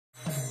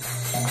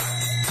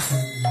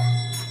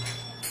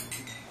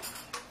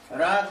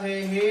Radhe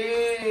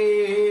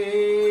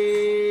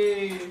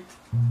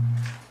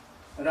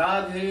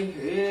Radhe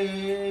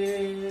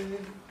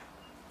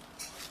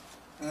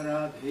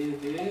Radhe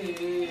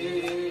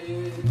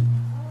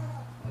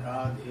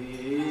Radhe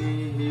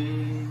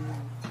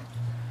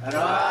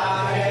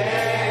Radhe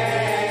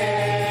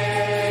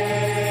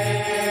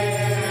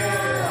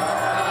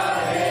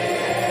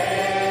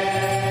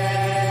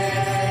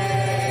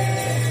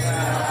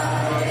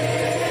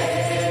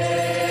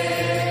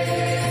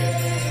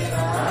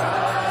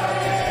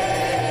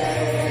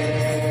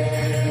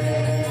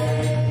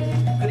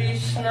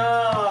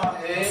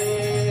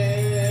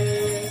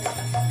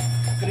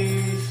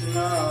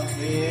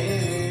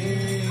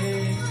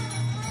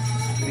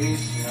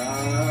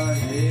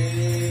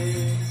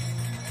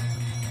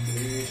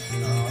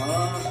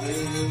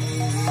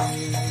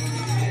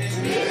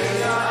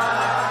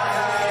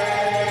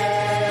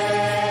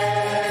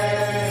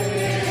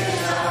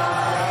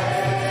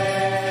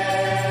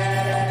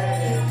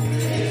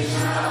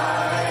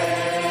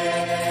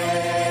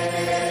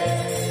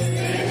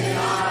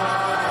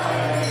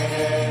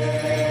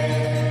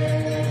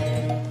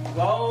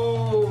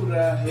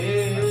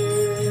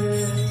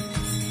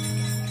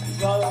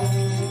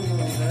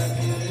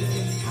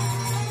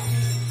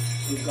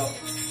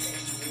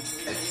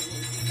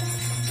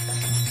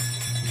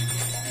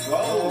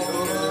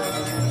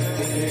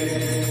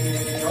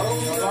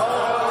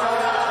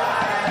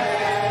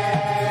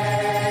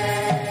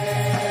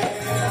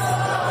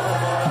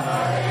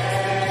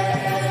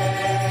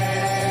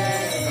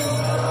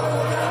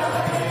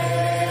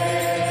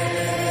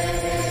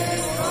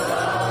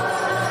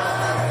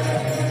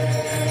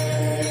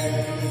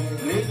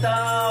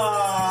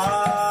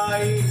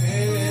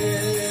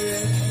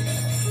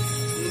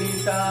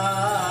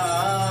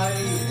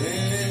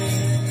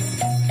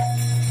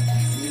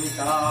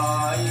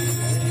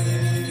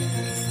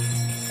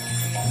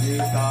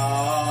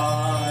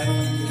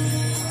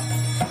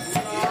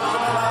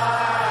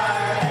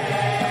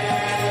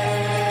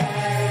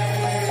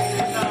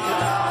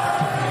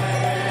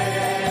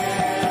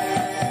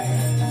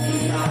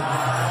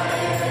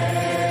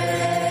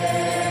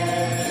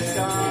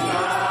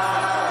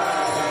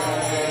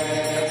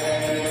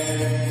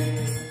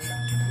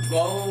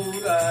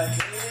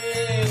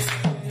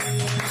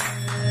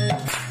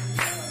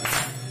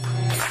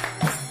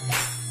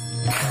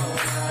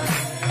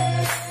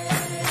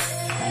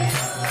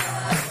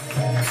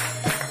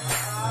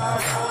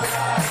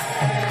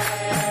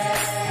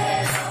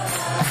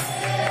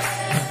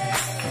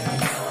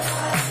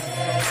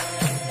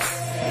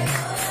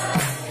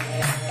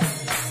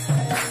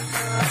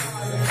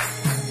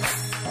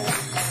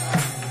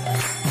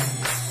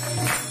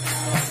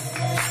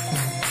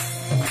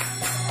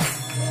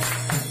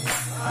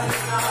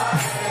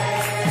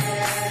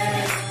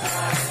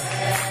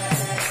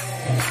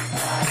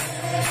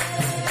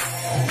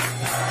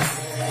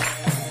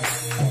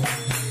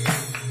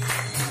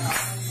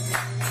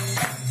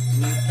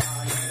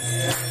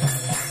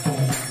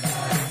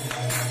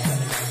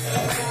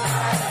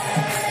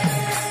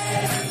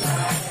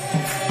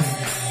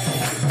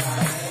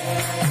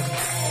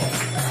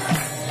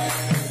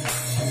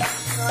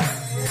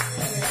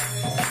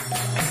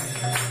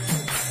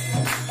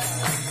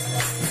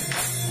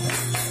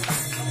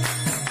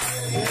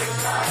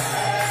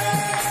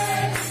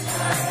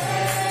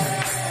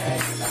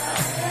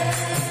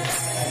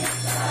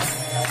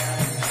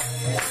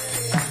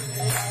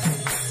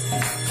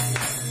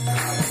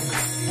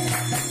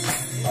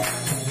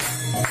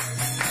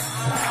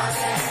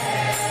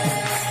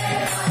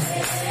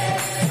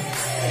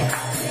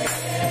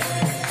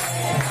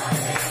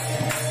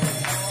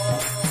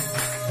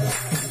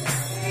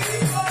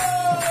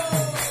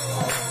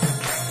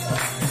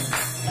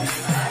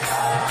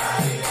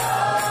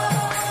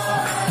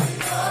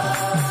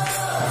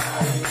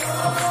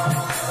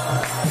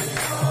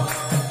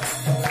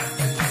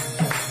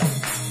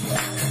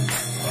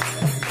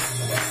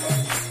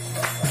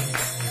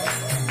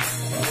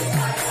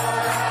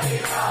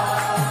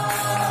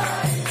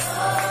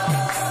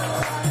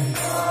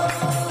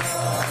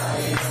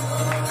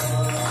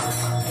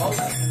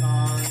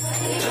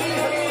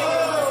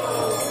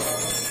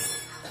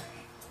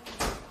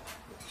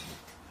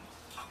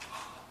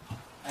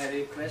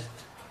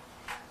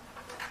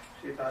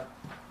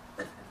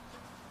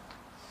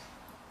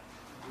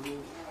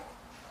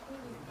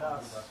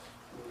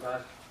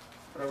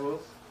Prabhu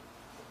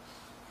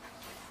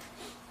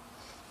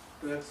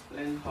to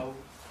explain how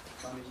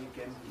Swamiji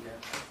came here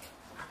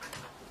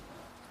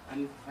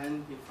and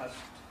when he first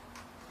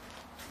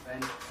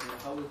went and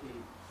how he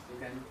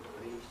began to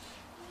preach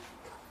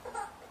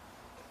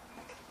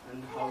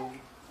and how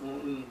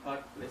in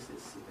what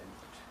places he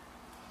went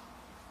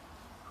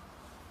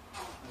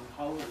and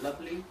how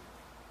lovely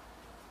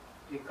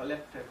he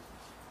collected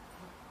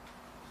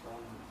so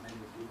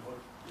many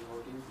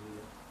devotees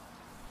here.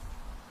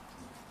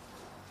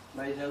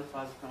 My health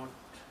was not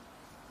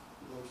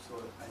good, so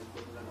I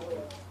could not go.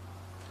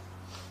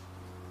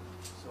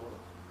 So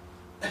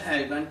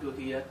I went to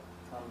hear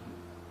from him.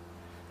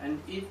 And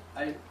if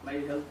my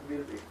health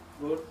will be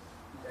good,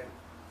 then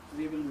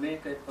we will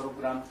make a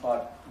program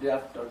for day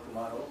after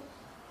tomorrow,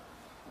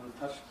 on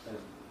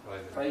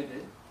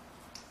Friday,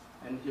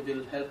 and he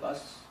will help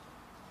us,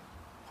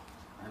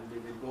 and we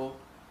will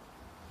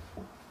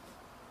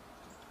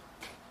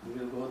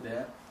go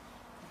there.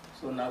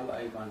 So now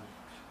I want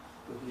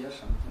to hear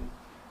something,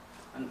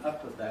 and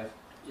after that,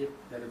 if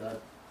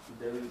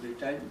there will be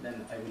time,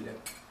 then I will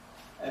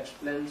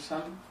explain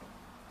some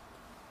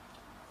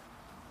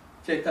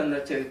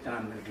Chaitanya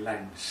Charitamrita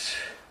lines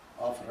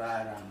of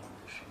Narayana,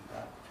 which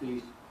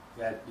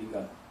were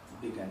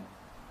begun.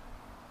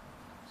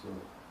 So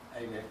I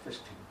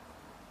request him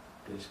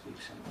to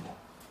speak something.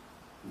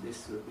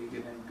 This will be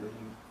given to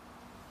him.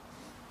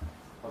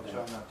 I'll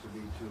try not to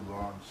be too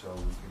long so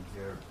we can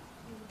hear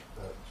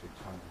the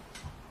Chaitanya.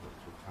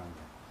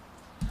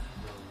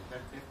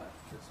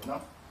 No?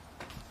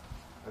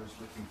 I was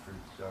looking for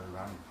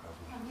Radharani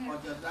probably. Oh,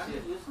 Radharani,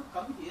 you should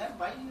come here.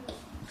 Why you?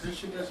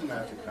 She doesn't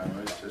have to come,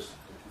 it's just...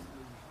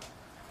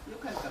 You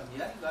can come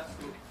here, you got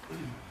to.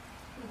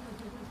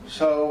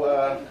 So,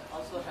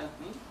 also help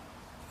me.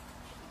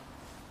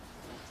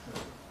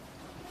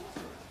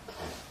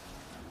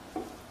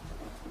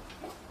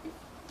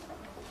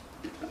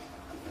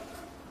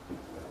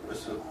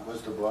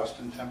 was the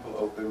Boston temple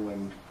open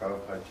when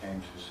Prabhupada came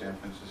to San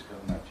Francisco?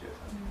 Not yet.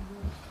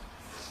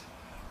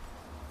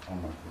 Oh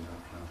my God.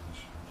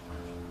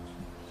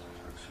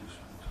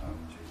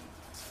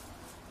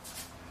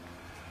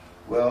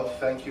 Well,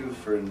 thank you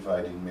for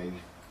inviting me.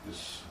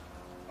 This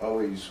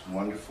always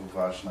wonderful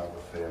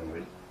Vaishnava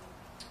family.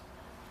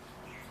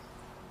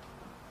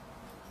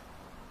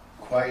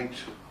 Quite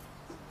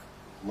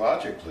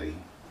logically,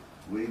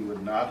 we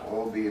would not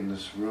all be in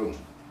this room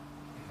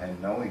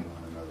and knowing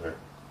one another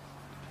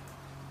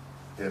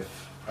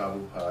if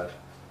Prabhupada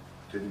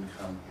didn't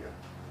come here.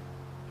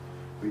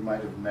 We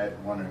might have met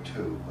one or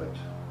two, but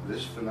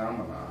this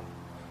phenomenon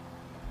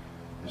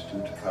is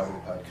due to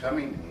Prabhupada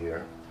coming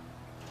here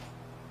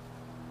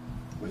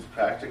with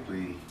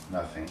practically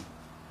nothing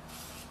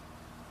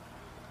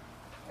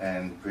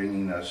and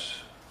bringing us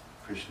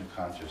Krishna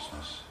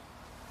consciousness.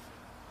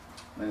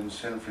 In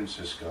San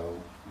Francisco,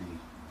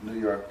 the New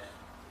York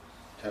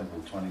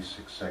Temple,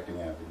 26 2nd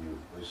Avenue,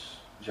 was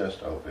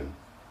just open.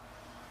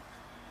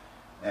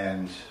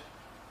 And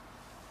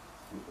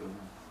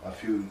a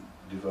few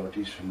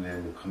devotees from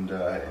there,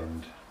 Mukunda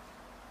and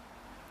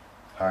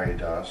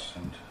Haridas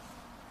and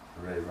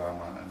Hare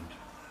Rama and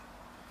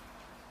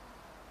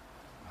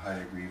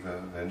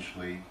Hayagriva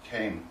eventually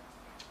came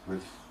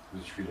with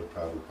Srila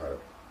Prabhupada.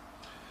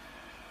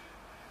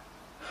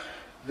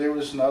 There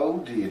was no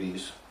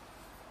deities.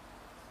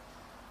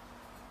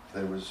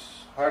 There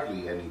was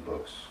hardly any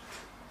books.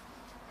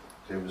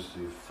 There was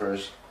the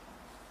first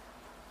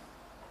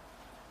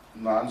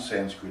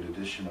non-Sanskrit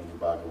edition of the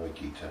Bhagavad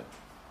Gita.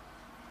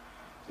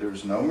 There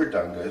was no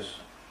mridangas.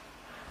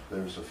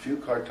 There was a few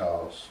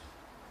kartals.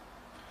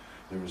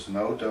 There was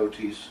no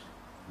dhotis,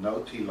 no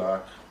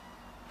tilak.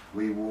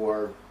 We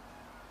wore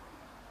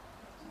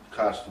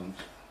costumes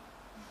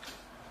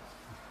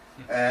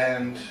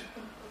and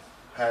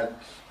had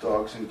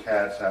dogs and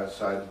cats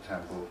outside the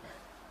temple.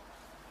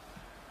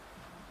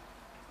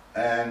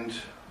 And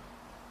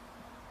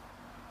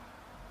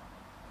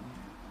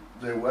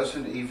there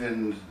wasn't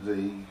even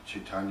the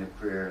Chaitanya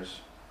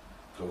prayers,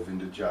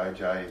 Govinda Jai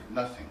Jai,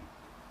 nothing.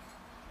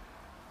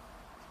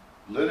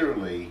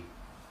 Literally,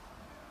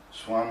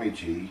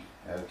 Swamiji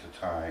at the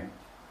time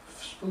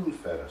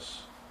spoon-fed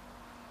us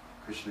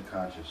Krishna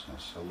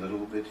consciousness, a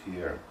little bit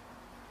here.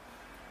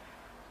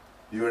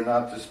 You are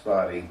not this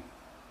body,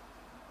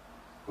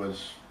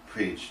 was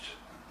preached.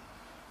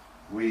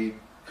 We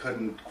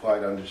couldn't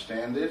quite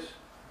understand it,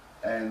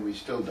 and we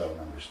still don't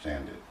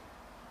understand it.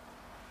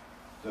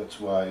 That's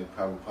why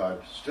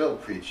Prabhupada still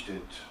preached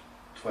it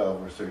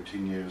 12 or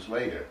 13 years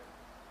later.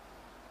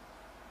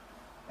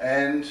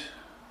 And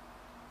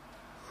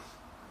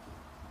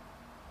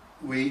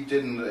we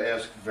didn't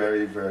ask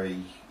very,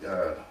 very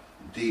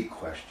deep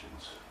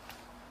questions.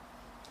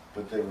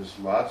 But there was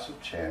lots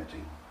of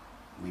chanting.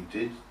 We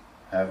did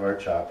have our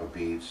japa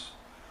beads,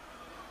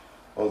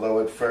 although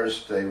at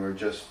first they were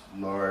just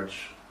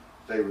large,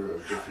 they were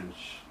of different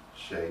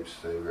shapes.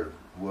 They were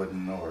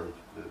wooden or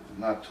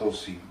not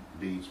tulsi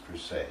beads per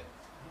se.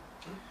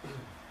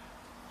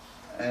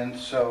 And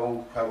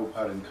so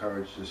Prabhupada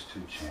encouraged us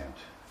to chant.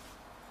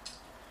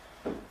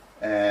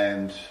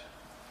 And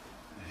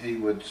he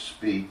would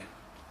speak,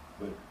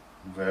 but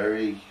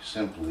very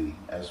simply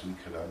as we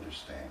could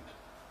understand.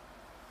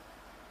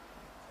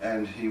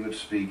 And he would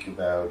speak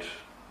about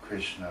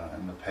Krishna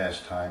and the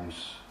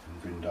pastimes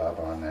in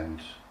Vrindavan,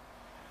 and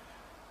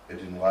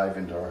it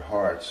enlivened our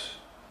hearts.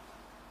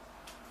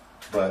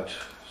 But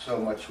so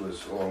much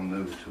was all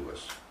new to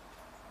us.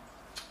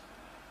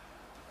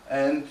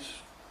 And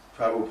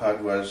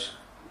Prabhupada was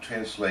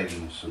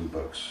translating some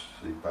books,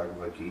 the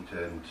Bhagavad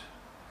Gita, and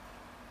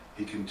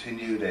he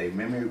continued a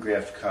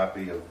mimeographed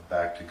copy of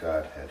Back to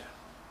Godhead.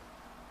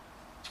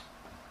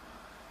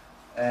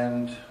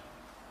 And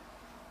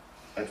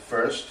at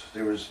first,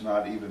 there was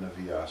not even a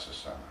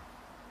Vyasasana.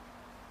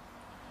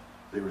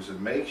 there was a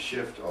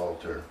makeshift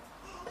altar,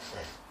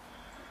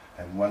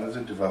 and one of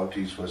the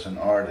devotees was an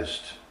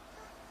artist,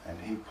 and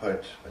he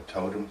put a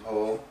totem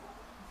pole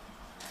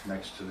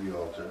next to the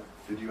altar.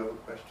 Did you have a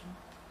question?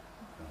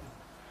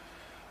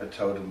 No. A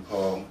totem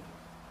pole.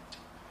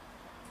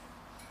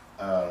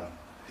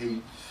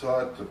 He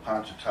thought the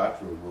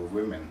Panchatattva were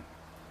women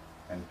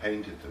and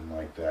painted them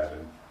like that,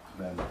 and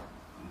then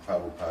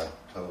Prabhupada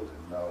told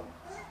him, no,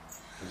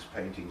 this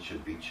painting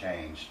should be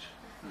changed.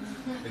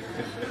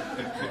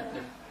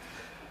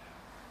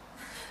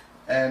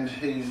 And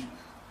he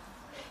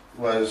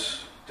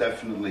was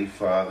definitely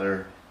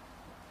father,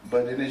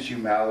 but in his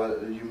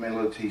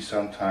humility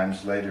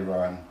sometimes later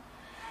on,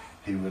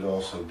 he would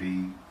also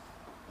be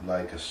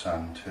like a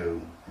son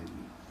too. He'd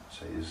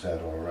say, is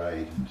that all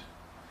right? And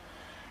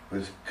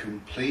with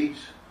complete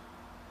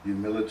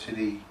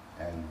humility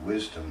and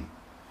wisdom,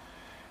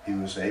 he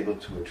was able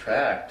to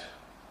attract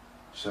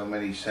so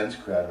many sense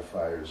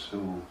gratifiers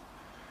who,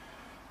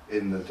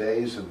 in the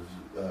days of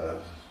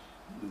the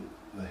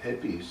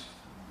hippies,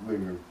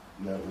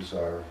 that was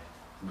our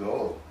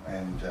goal,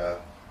 and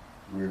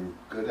we were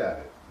good at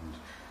it. And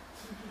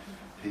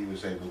he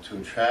was able to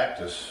attract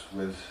us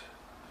with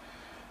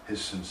his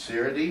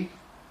sincerity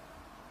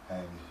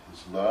and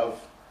his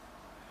love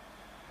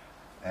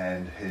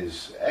and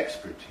his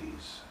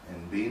expertise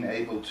in being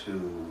able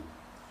to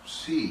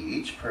see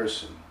each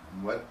person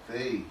and what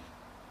they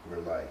were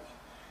like,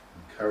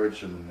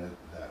 encourage them in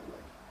that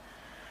way.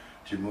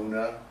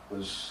 Jamuna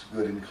was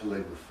good in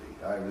calligraphy.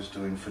 I was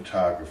doing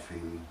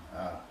photography.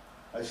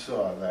 I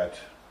saw that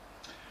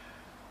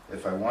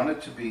if I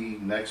wanted to be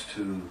next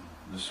to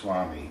the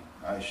Swami,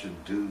 I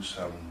should do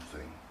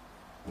something,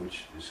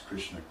 which is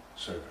Krishna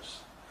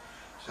service.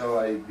 So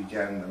I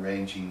began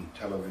arranging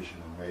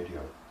television and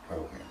radio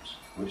programs,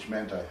 which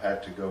meant I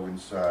had to go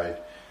inside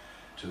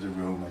to the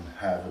room and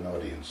have an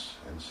audience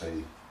and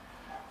say,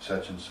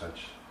 such and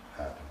such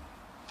happened.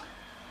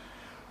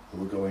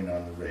 We're going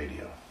on the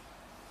radio,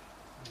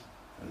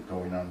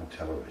 going on the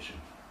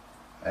television.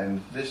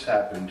 And this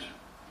happened,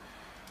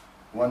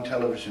 one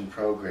television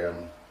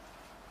program,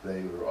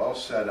 they were all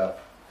set up,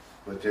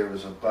 but there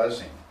was a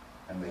buzzing,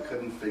 and they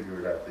couldn't figure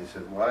it out. They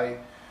said, why,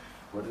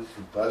 what is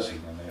the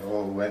buzzing? And they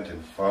all went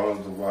and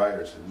followed the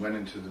wires and went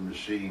into the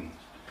machine.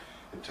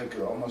 It took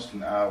almost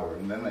an hour,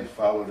 and then they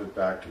followed it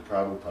back to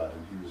Prabhupada,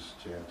 and he was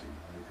chanting,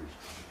 Hare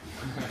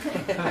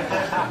Krishna.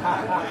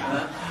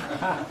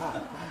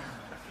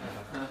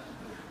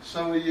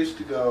 So we used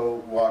to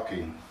go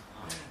walking,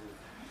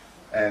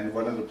 and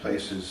one of the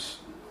places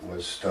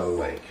was Stowe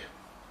Lake.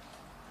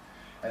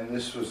 And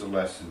this was a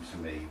lesson to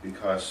me,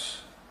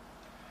 because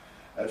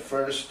at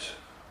first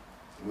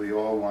we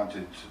all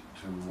wanted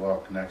to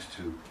walk next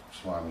to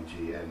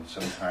Swamiji, and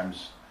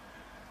sometimes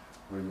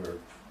we were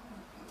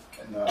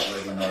not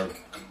letting our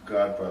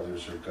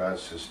godbrothers or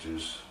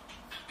godsisters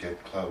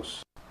get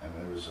close, and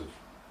there was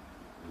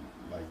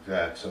like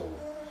that. So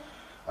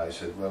I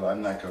said, well,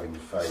 I'm not going to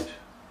fight.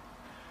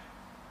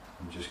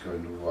 I'm just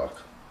going to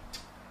walk.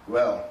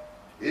 Well,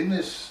 in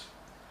this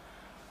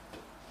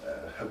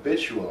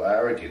habitual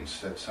arrogance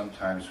that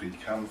sometimes we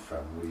come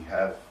from, we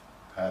have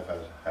had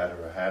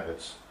our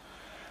habits.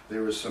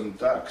 There were some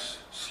ducks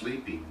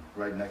sleeping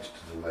right next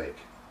to the lake.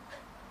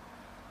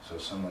 So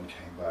someone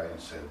came by and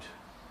said,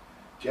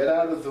 get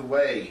out of the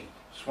way,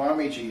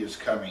 Swamiji is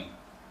coming.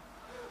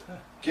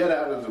 Get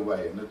out of the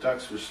way. And the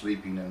ducks were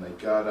sleeping, and they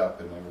got up,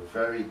 and they were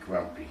very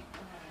grumpy.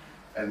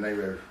 And they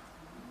were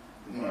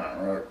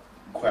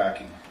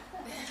quacking.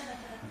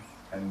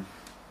 And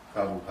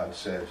Prabhupada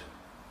said,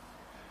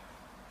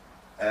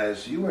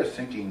 as you are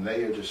thinking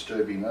they are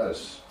disturbing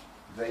us,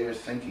 they are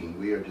thinking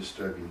we are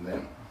disturbing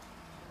them.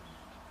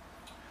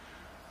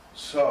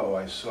 So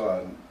I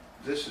saw,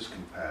 this is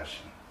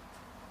compassion,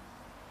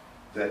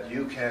 that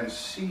you can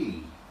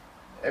see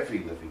every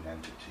living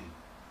entity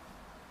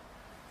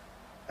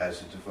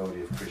as a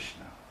devotee of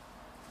Krishna.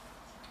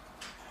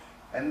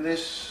 And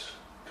this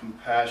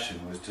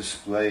compassion was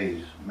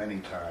displayed many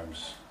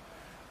times,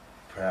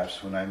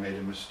 perhaps when I made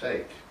a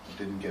mistake,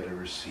 didn't get a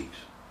receipt.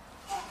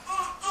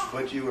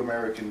 But you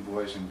American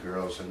boys and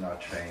girls are not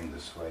trained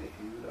this way.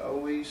 He would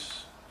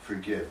always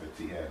forgive at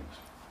the end.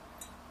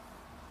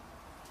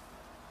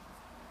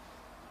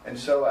 And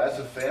so as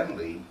a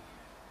family,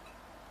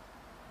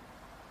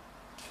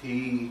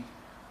 he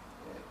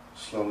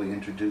slowly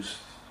introduced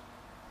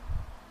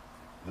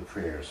the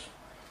prayers.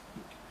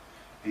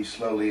 He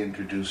slowly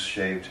introduced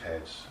shaved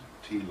heads,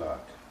 tilak,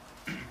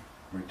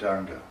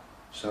 mridanga,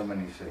 so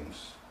many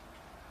things.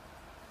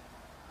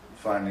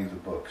 Finally the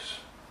books.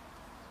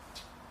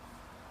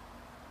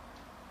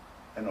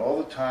 And all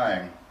the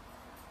time,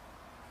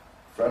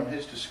 from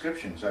his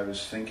descriptions, I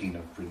was thinking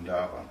of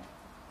Vrindavan.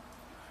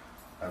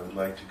 I would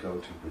like to go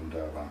to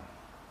Vrindavan.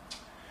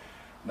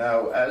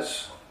 Now,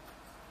 as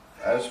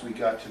we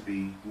got to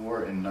be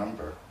more in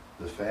number,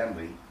 the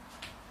family,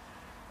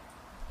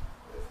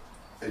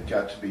 it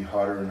got to be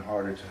harder and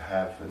harder to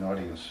have an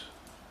audience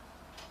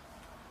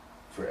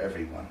for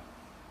everyone.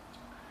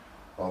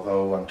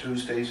 Although on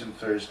Tuesdays and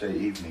Thursday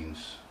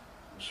evenings,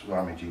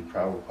 Swamiji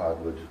Prabhupada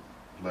would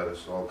let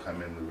us all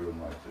come in the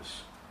room like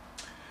this.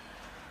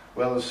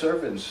 Well, the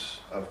servants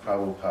of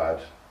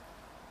Prabhupada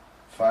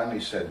finally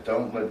said,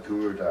 don't let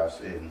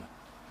Gurudas in,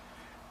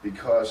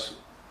 because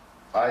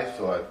I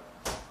thought,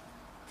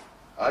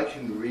 I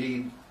can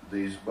read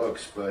these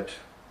books, but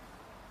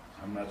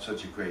I'm not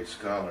such a great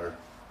scholar.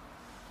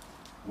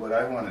 What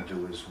I want to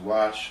do is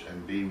watch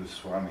and be with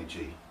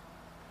Swamiji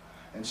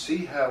and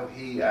see how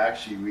he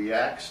actually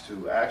reacts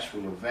to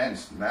actual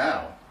events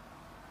now.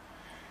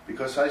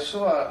 Because I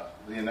saw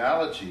the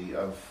analogy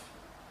of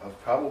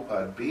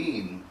Prabhupada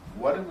being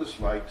what it was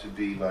like to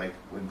be like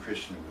when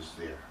Krishna was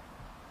there.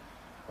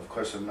 Of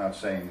course, I'm not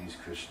saying he's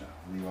Krishna.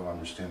 We all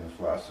understand the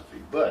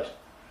philosophy. But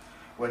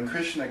when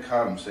Krishna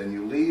comes and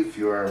you leave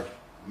your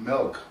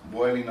milk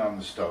boiling on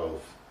the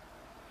stove,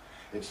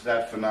 it's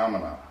that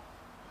phenomenon.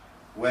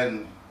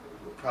 When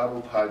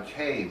Prabhupada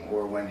came,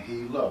 or when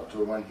he looked,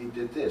 or when he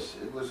did this,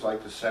 it was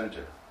like the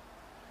center.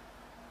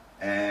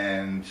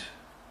 And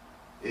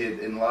it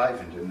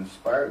enlivened and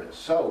inspired us.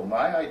 So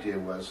my idea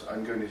was,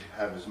 I'm going to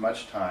have as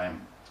much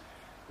time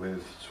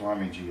with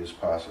Swamiji as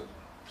possible.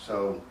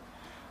 So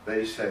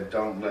they said,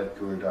 don't let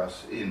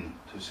Gurudas in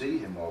to see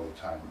him all the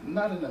time.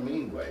 Not in a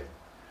mean way,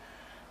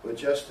 but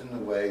just in the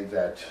way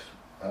that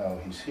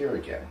he's here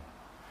again.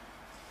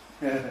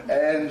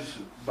 And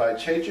by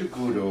Chaitya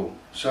Guru,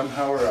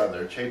 somehow or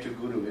other, Chaitya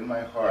Guru in my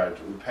heart,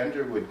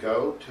 Upender would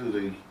go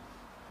to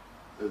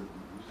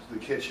the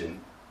kitchen,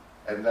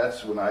 and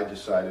that's when I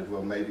decided,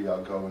 well, maybe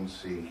I'll go and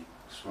see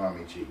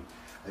Swamiji.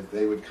 If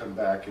they would come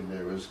back and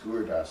there was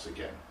Gurudas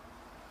again.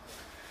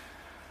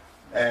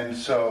 And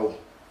so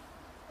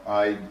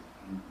I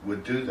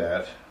would do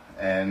that,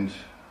 and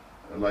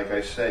like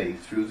I say,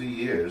 through the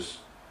years,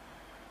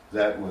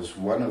 that was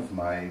one of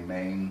my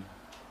main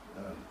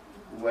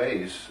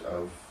ways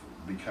of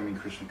becoming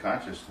Krishna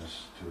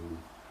consciousness,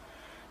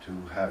 to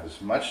have as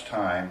much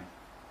time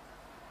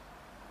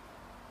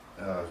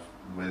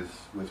with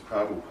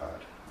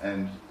Prabhupada.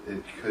 And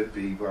it could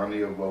be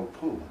Vanya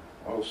Wopu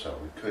also.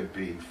 It could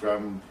be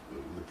from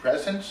the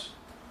presence,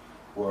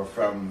 or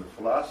from the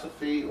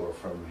philosophy, or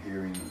from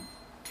hearing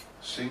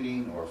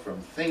singing, or from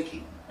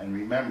thinking and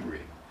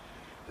remembering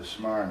the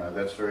smarna.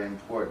 That's very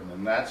important.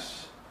 And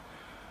that's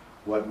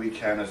what we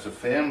can as a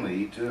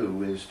family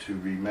do, is to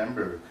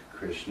remember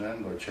Krishna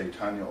and Lord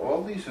Chaitanya,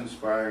 all these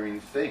inspiring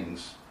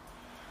things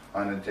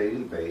on a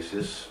daily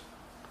basis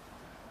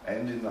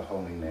and in the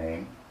holy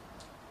name.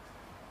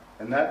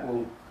 And that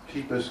will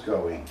keep us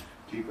going,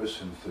 keep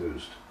us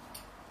enthused.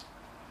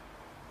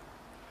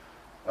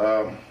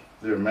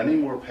 There are many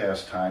more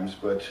pastimes,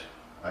 but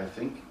I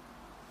think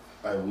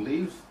I will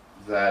leave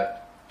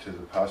that to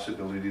the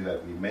possibility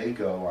that we may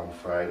go on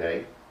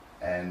Friday,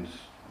 and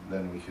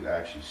then we could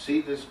actually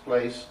see this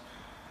place,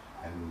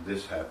 and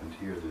this happened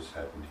here, this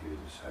happened here,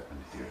 this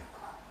happened here.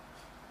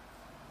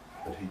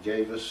 But he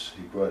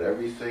brought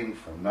everything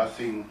from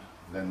nothing,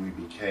 then we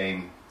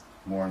became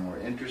more and more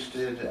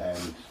interested,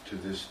 and to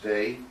this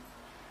day,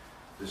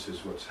 this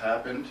is what's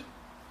happened.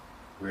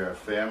 We are a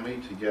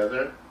family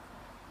together,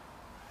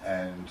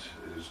 and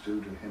it is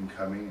due to him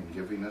coming and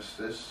giving us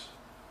this.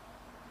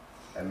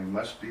 And we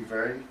must be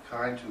very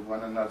kind to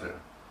one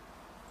another.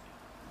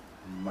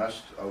 We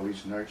must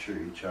always nurture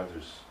each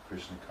other's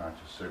Krishna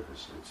conscious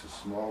service. It's a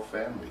small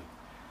family,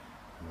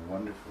 and a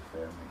wonderful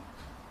family.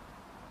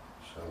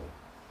 So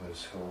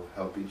let's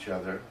help each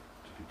other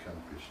to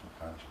become Krishna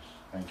conscious.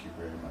 Thank you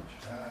very much.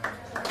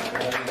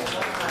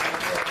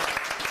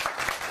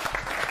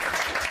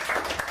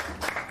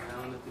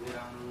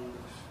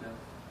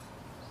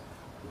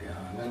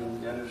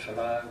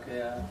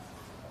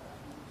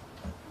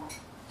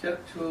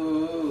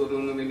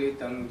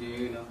 चक्षुरुन्मिलितं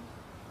येन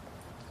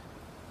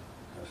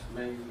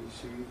तस्मै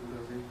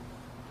श्रीगुरवे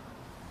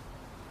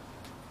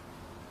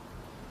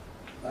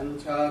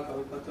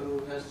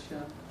वञ्चाकल्पतरुभ्यश्च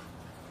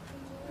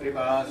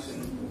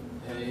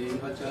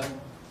कृपासिन्धुभ्यैव च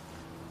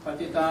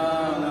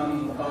पतितानां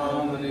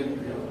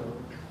पावनेभ्यो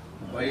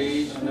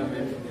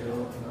वैष्णवेभ्यो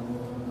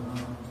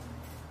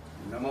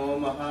नमो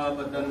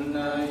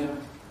महावदन्नाय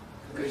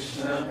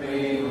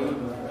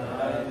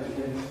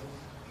कृष्णप्रेमप्रदायते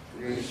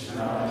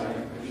कृष्णाय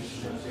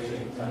कृष्ण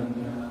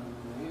चैतन्य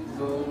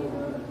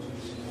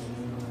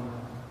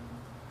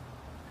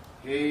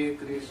हे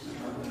कृष्ण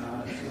करुणा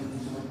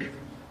सिंधु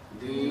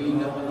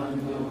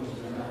दीनबन्धु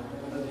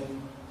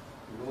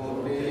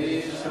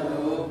गोपेश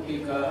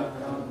गोपिका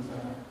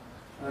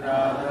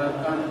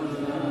राधाकान्त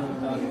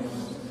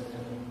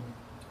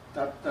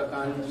तप्त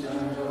कांचन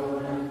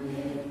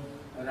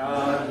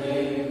राधे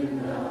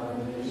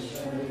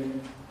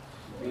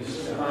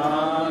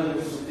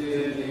विश्वानुस्ते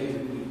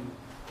देवी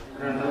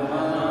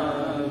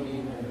प्रणमामि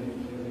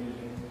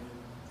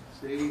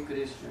श्री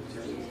कृष्ण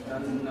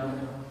चैतन्य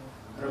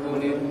प्रभु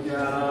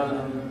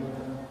नित्यानंद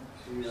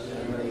श्री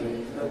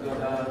अद्वैत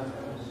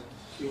गदाधर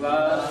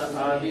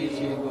शिवासादि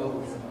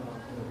गौर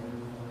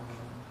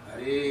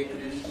हरे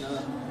Krishna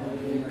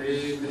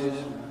Krishna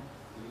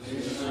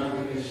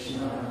Krishna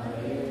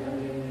Hare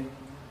Hare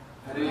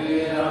Hare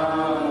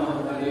Ram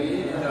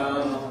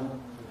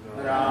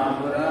Ram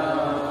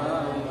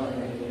Ram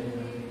Hare Hare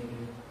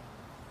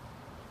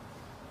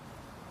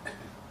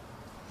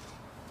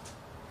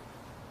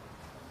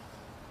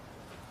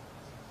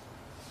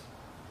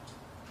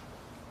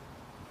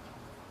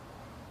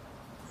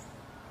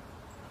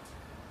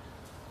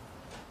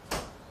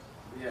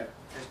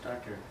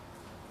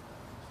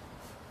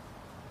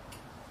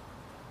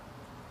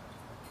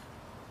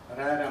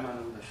Raya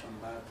Ramananda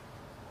Sambad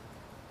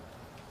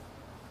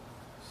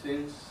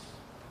since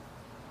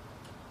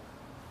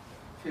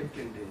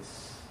 15 days.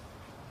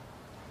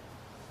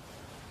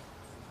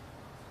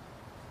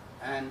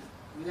 And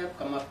we have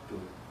come up to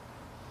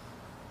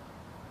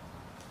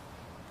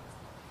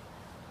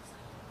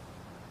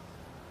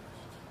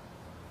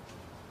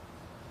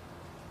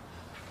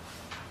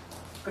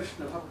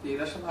Krishna Bhakti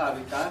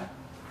Rasabhavika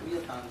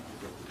Priyatanti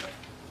Jyotika.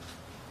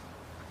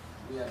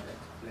 We have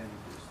explained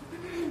this.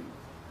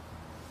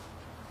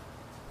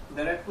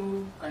 There are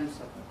two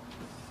kinds of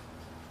bhaktis,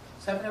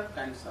 several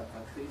kinds of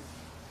bhaktis.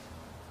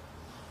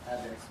 I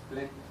have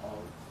explained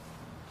all.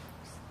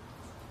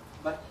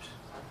 But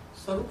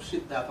Sarup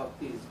Siddha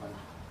Bhakti is one.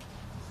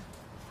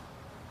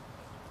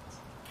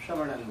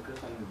 Shravanam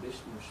Kirtanam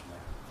Vishnu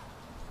Smara.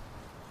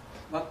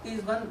 Bhakti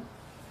is one,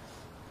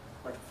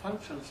 but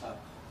functions are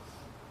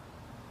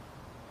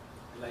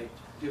like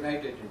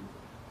divided into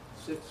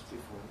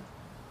 64,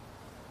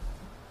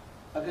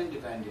 again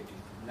divided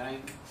into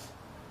 9,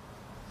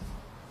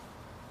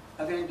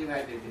 again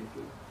divided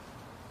into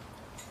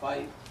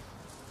 5,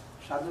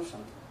 Sadhu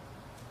Sangha,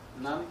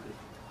 Nam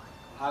Kirtan,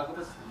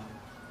 Bhagavad Sangha,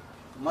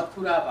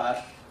 Mathura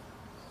Vas,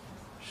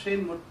 Shri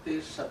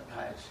Murti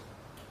Sadhyaya,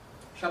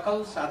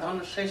 Shakal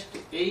Sadhan Shreshth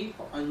Eik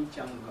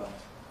Anchanga,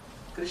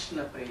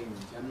 Krishna Prem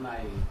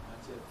Janmai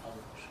Achir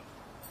Avasha.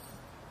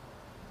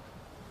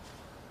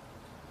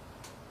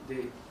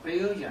 The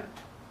prayojan,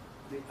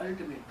 the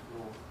ultimate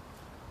goal,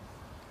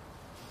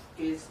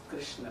 is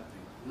Krishna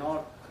Prem,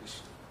 not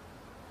Krishna.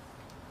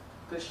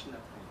 Krishna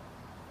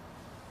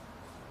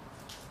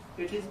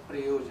Prem. It is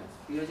prayojan.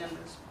 Prayojan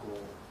is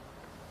goal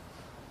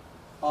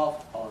of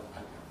all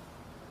bhagavad.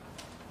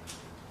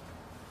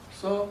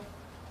 So,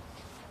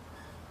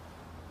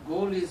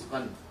 goal is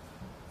one,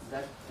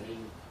 that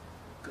prem,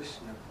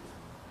 Krishna Prem.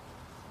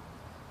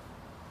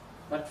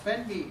 But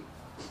when we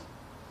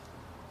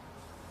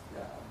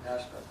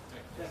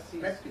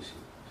practice it,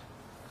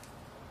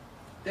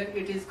 then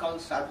it is called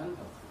sadhan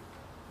bhakti,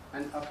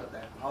 and after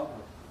that bhav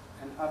bhakti,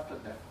 and after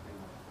that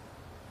prema.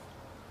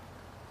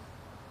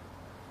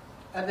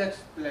 As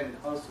explained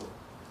also,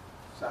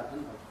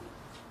 sadhan bhakti.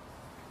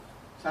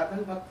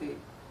 Sadhan bhakti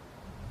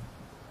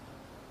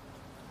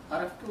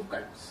are of two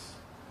kinds,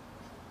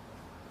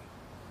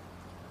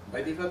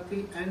 Vaidhi bhakti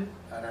and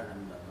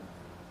Raganda bhakti,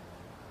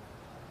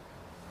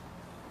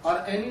 or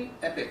any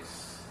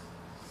epics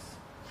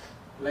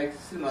like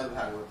Srimad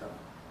Bhagavatam,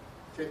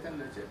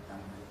 Chaitanya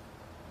Charitamrita,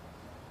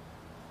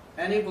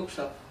 any books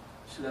of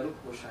Srila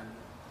Rupa Goswami,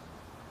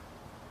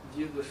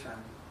 Jiva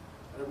Goswami,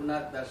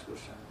 Raghunath Das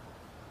Goswami,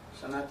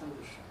 Sanatana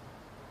Goswami,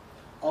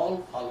 all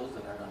follows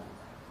the Raganda.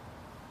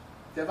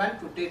 They want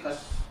to take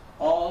us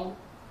all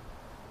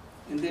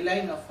in the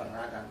line of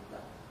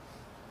Raganda.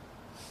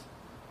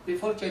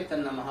 Before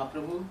Chaitanya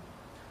Mahaprabhu,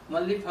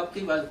 Malli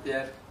Bhakti was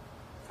there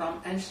from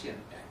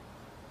ancient time,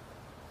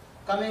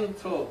 coming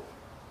through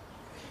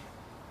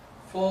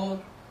 4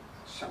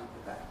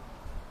 Sampradaya,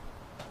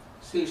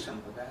 Sri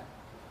Sampradaya,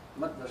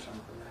 Madhva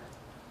Sampradaya,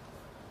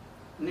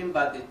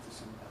 Nimbaditya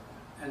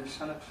Sampradaya, and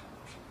Sanak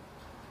Sampradaya.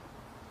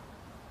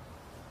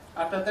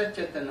 After that,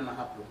 Chaitanya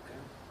Mahaprabhu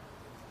came.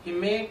 He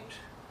made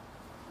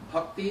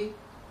bhakti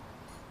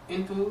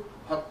into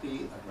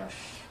bhakti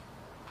rush.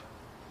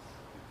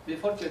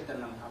 Before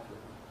Chaitanya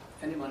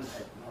Mahaprabhu, anyone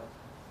had not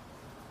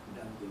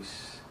done this.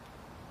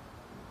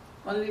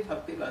 Only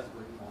bhakti was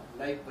going on,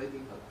 like Vaidhi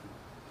bhakti.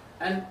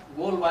 And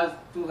goal was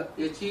to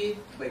achieve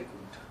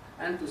Vaikuntha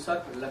and to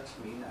serve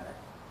Lakshmi Narayana,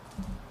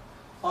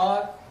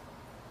 or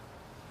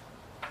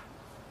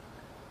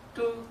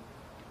to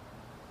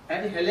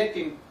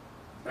annihilating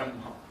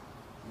Brahma,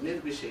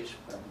 Nirvishesh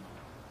Brahma.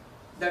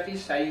 That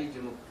is Sai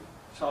Mukti,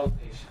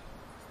 salvation.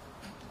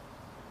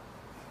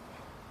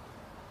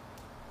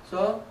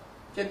 So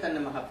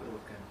Chaitanya Mahaprabhu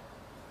came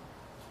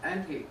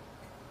and he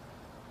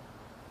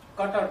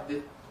cut out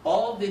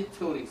all the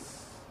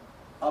theories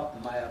of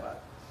Mayavad.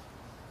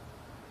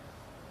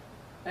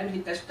 And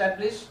he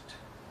established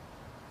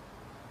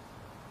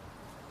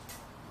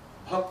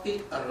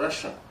Bhakti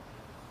Rasa.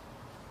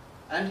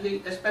 And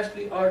he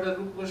especially ordered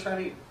Rupa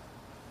Goswami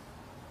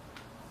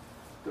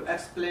to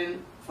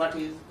explain what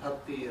is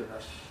Bhakti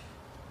Rasa.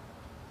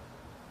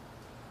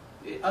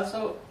 He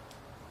also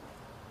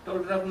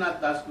told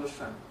Raghunath Das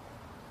Goswami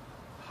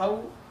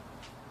how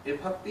a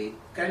bhakti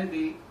can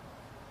be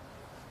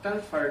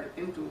transferred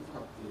into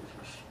Bhakti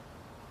Rasa.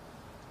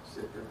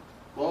 So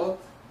both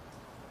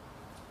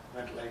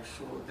but like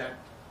so that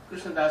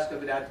Krishnadas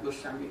Kaviraj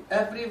Goswami,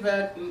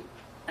 everywhere in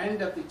end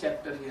of the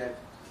chapter he had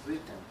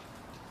written,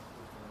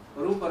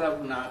 Rupa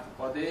Raghunath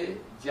Pade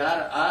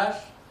Jar Ash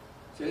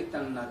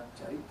Chaitanya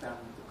Charitam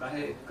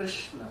Kahe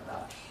Krishna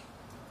Das.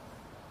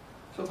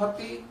 So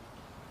bhakti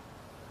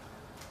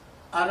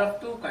are of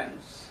two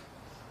kinds,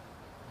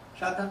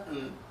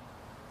 sadhan,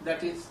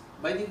 that is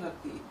Vaidhi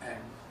bhakti,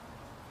 and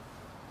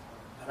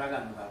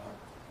Raganga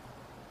bhakti.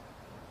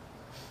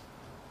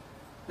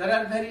 There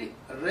are very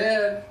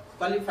rare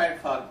qualified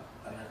for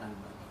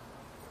Raganga.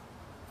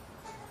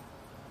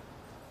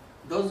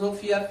 Those who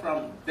fear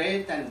from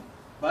death and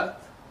birth,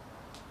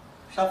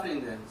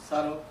 suffering and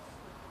sorrow.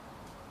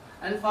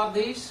 And for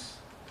this,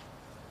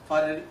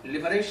 for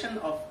liberation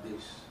of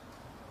this,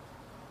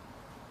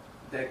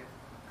 they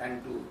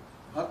can do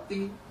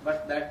bhakti,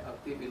 but that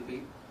bhakti will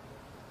be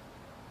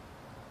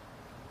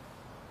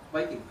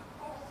Vedic.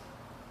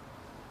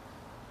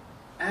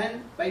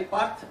 And by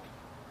past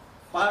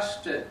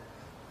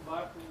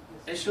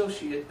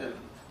associated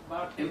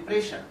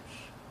impressions,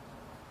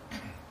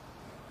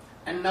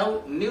 and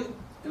now new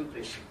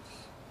impressions,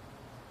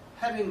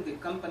 having the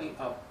company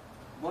of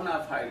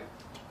bona fide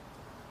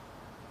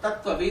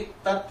Tattvavid,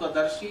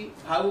 Tattvadarshi,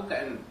 Bhavuk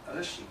and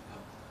Rashi.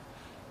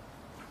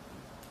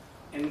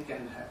 And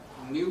can have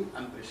new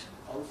impression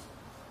also.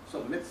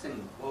 So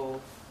mixing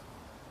both,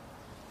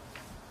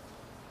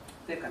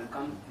 they can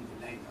come in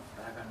the line of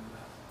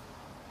Raganuga.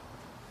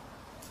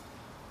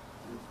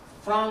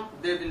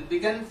 They will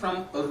begin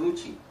from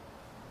Ruchi.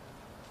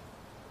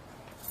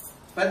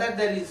 Whether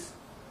there is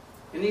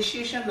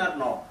initiation or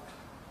not,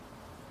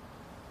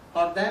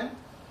 for them,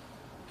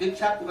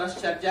 Diksha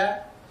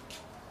Purascharya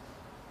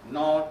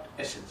not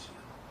essential.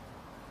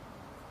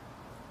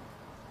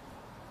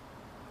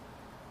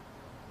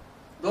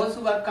 Those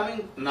who are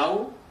coming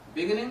now,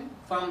 beginning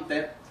from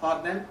that,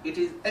 for them it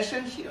is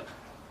essential.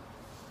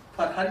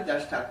 For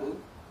Haridas Thakur,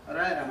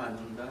 Rai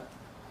Ramananda,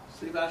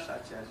 Srila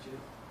Acharya,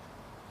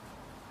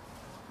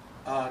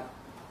 or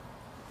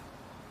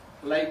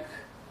like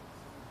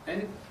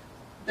any,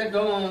 they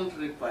don't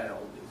require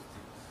all these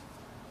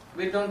things.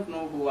 We don't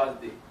know who was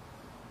the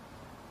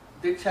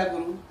Diksha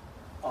Guru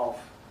of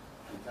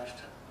Haridas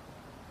Thakur.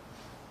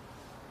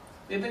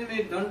 Even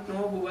we don't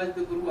know who was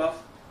the Guru of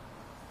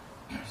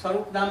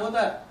Sarup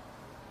Damodar,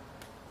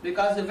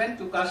 because he went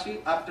to Kashi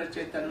after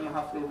Chaitanya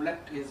Mahaprabhu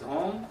left his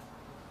home.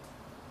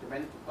 He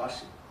went to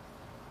Kashi,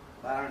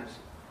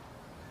 Varanasi,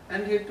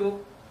 and he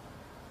took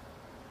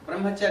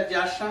Brahmacharya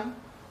Ashram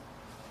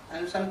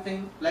and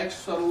something like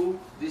Swarup,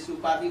 this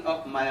Upadhi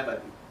of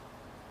Mayavadi.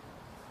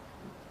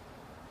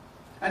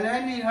 And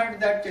when he heard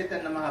that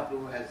Chaitanya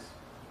Mahaprabhu has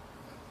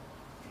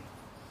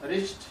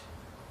reached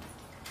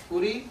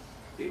Puri,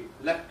 he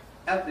left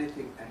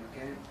everything and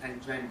came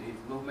and joined his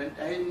movement,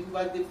 and he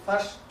was the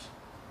first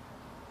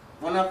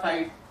bona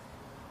fide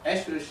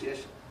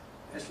association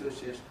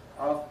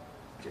of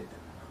Chaitanya.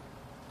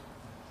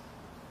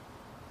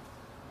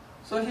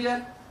 So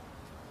here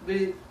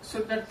we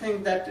should not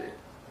think that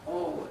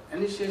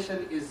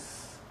initiation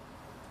is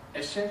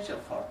essential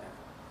for them.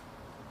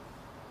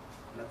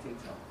 Nothing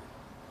from them.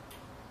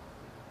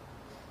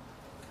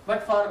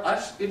 But for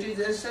us it is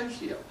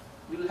essential.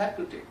 We will have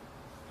to take.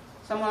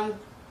 Someone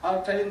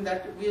are telling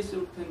that we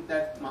should think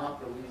that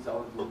Mahaprabhu is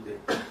our Gurudev,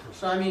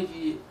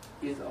 Swamiji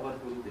is our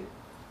Gurudev.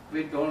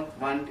 We don't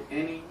want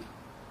any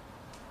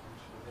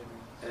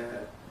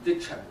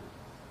Diksha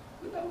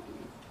without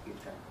it.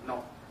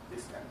 No,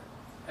 this kind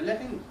of. Let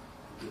him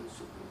do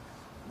Supreme,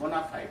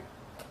 bona fide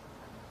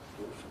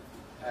do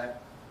Supreme.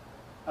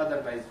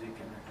 Otherwise we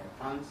cannot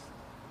advance,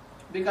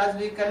 because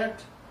we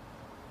cannot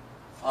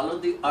follow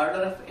the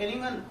order of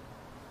anyone,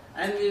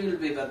 and we will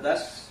be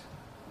thus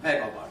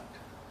vagabond,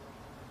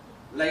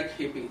 like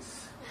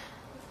hippies.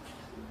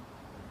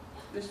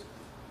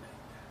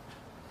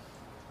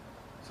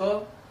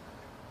 So,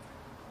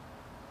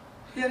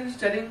 here he is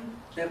telling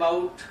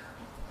about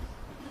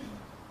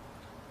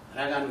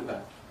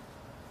Raganuga.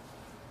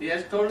 He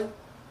has told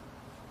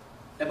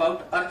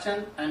about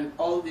Archan and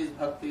all these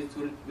bhaktis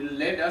will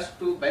lead us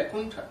to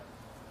Vaikuntha.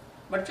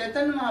 But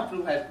Chaitanya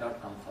Mahaprabhu has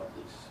not come for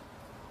this.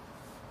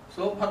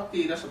 So,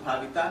 Bhakti Rasa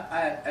Bhavita,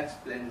 I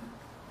explained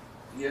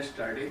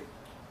yesterday.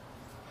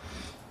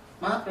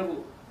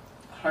 Mahaprabhu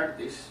heard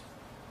this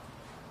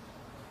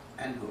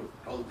and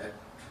told that,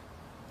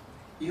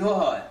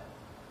 Yoha,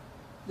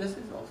 this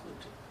is also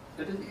true.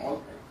 That is all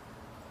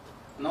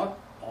right. Not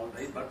all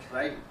right, but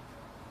right.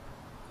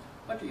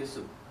 But you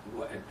should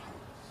go advance.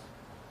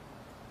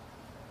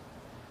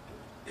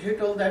 He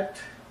told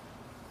that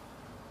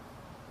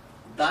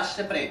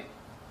Dasya Prem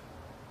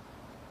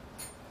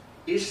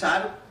is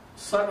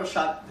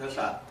Sarvasat.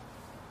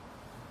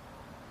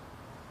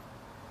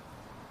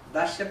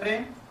 Dasya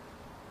Prem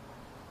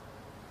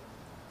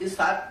is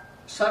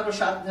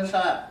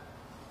Sarvasat.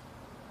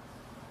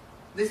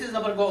 This is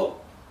our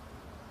goal.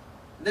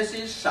 This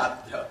is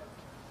Sadhya.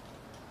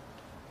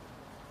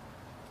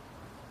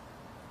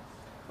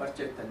 But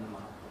Chaitanya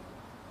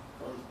Mahaprabhu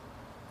told,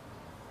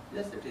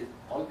 yes, it is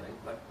all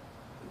right, but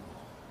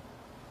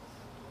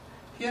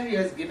here he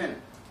has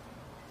given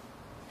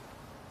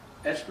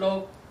a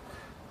slok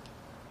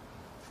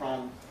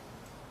from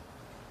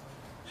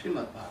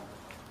Srimad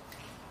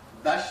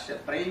Bhagavatam.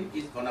 Dasya Prem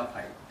is bona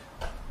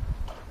fide.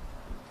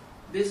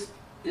 This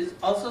is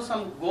also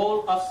some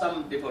goal of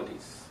some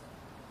devotees.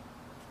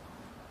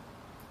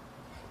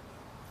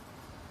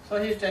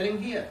 So he is telling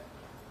here,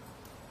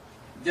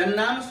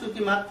 Jannam Suti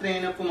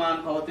Matrena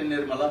Puman Bhavati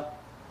Nirmala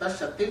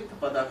Tasya Tirtha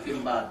Pada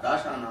Kimba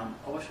Dashanam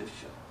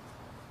Avashishya.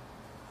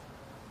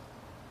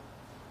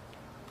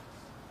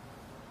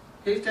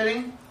 He is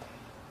telling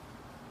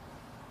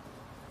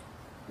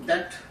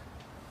that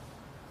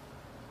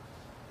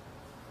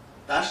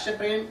Dasya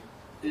Prem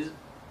is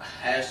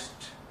highest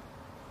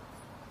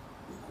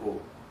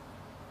goal,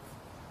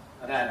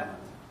 Narayana.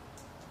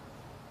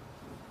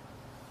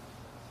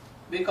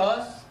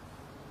 Because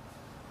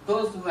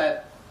those who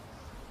have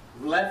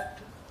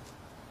left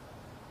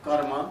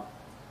karma,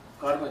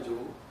 karma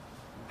yoga,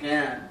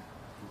 gyan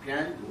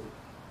yoga,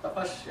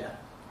 tapasya,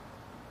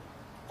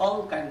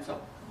 all kinds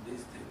of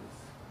these things,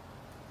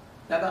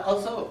 they have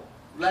also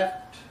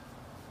left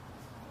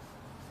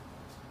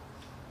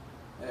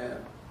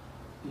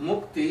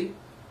mukti,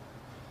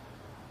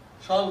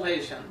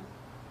 salvation,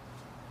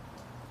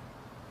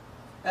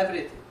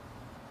 everything,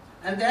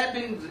 and they have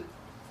been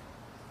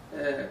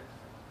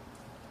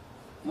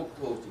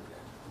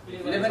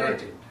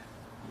liberated.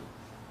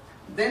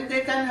 Then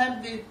they can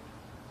have the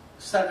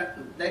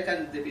servant, they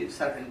can be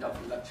servant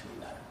of Lakshmi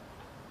Narayana.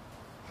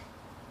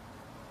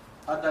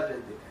 Other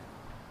than they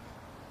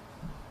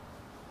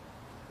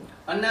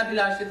can.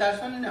 Annabhilashita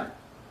Shunya.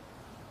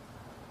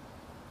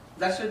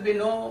 There should be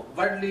no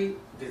worldly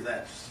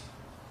desires,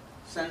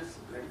 sense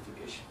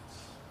gratifications.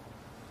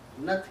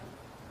 Nothing.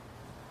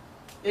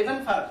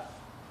 Even for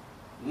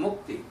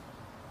mukti,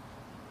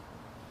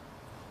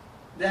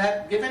 they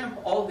have given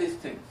up all these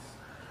things.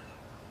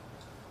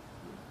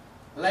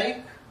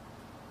 Like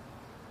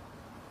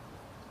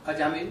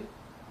Ajamil,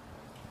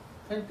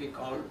 when we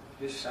called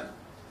his son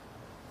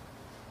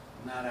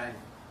Narayana,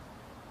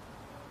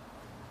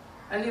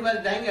 and he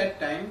was dying at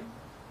time,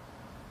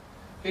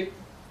 he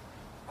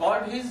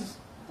called his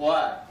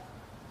boy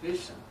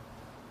his son,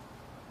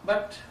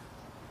 but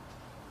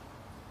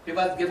he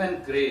was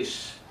given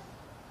grace.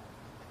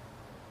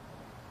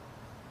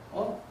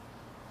 Oh,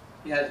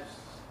 he has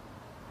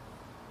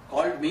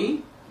called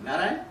me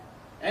Narayana.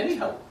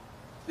 Anyhow,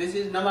 this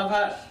is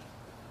Namabhas.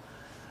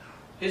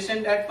 He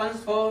sent at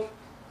once for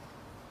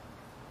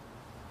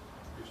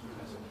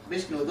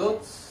Vishnu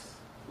Duts,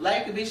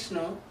 like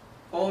Vishnu,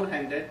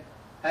 400,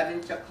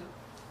 having Chakra,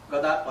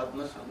 Gada,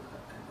 Padma, Shankha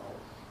and all.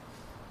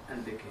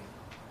 And they came.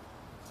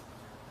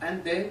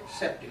 And they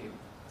saved him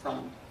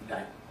from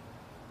dying.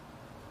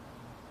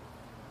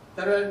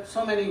 There were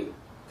so many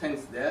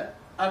things there.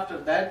 After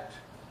that,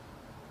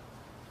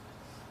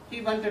 he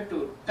wanted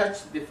to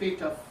touch the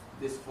feet of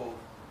these four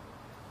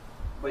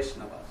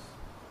Vaishnavas,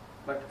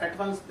 but at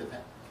once they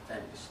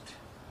vanished.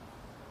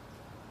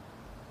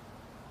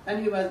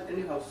 And he was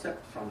anyhow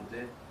saved from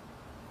there.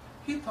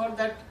 He thought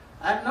that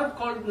I am not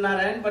called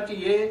Narayan, but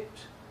yet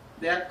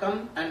they have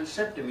come and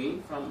saved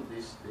me from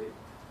this day.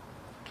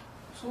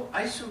 So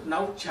I should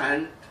now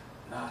chant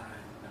Narayana,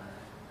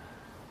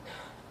 Narayana.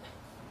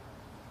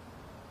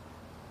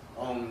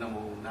 Om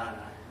Namo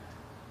Narayana,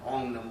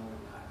 Om Namo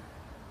Narayana.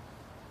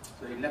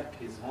 So he left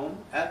his home,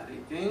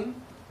 everything,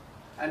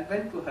 and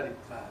went to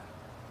Haridwar.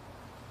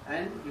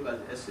 And he was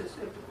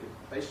associated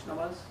with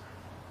Vaishnavas.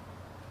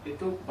 He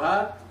took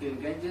bath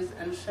in Ganges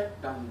and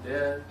sat down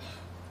there,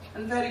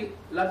 and very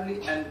lovely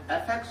and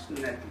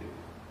affectionately,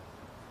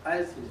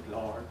 as his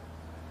Lord,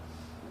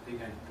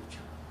 began to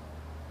chant.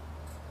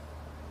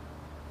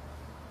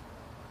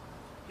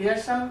 He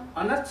has some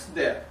anarthas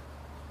there.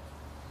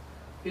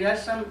 He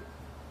has some,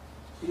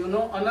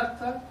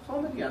 anartha,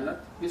 so many anarthas.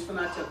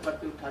 Vishwanath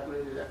Chakravarti Thakur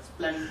is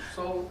explained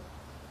so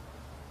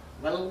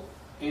well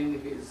in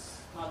his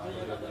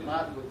Madhurya.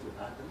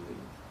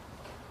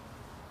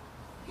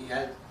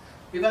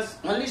 He was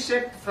only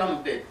saved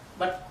from death,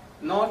 but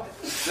not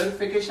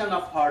purification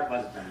of heart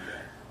was done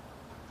there.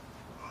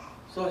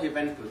 So he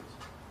went to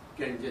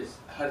Ganges,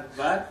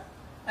 Haridwar,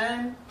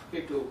 and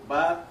he took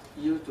bath,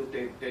 used to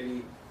take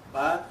daily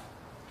bath,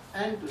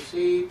 and to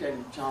sit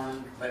and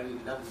chant very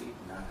lovely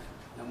Narayana,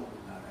 Namo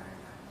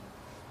Narayana.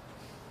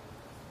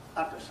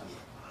 After some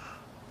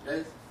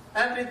days,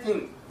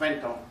 everything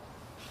went on.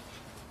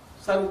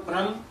 Sarup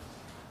Brahm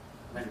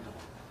went on.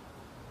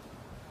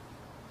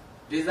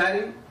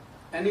 Desiring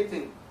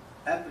anything,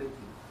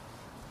 everything.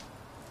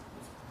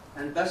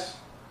 And thus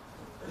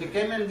he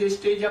came in the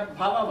stage of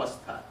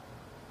Bhavavastha.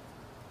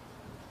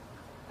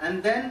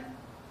 And then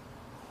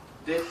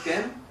death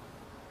came,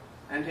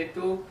 and he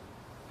took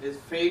his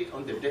fate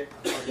on the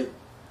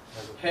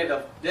head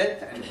of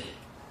death and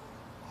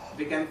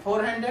became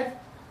 400,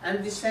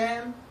 and the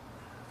same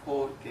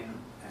four came.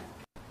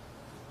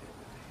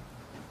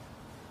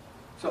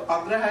 So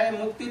agraha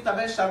mukti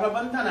tabe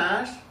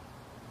sarvabandhanash,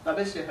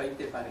 tabe se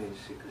haite pare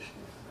Shri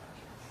Krishna.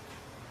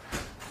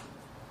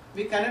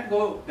 We cannot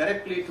go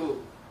directly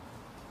to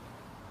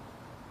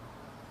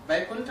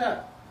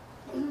Vaikuntha.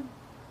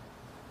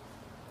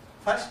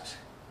 First,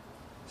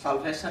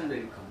 salvation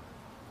will come,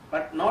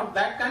 but not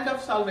that kind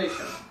of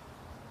salvation.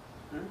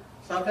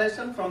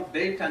 Salvation from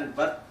death and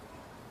birth,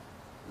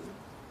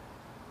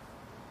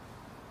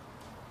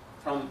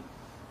 from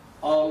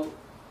all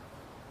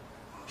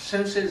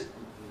sense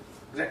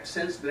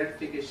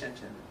gratifications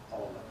and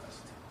all of those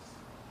things.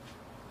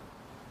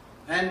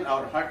 When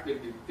our heart will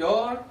be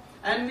pure,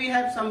 and we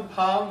have some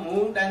bhav,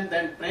 mood, and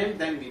then prem,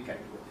 then we can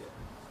go there.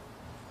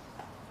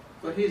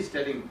 So he is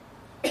telling,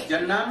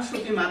 Jannam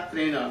Shruti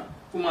Matrena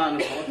Kuman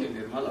Bhavati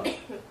Nirmala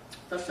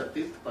Tasya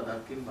Tirth Pada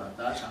Kimba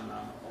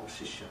Dashanam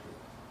Avshishyate.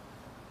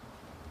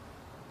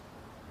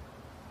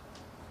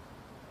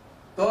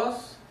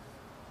 those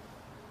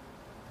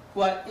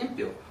who are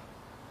impure,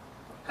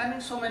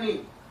 having so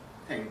many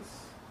things.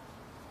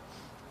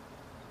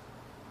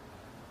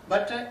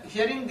 But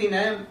hearing the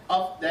name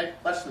of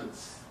that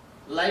persons,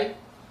 like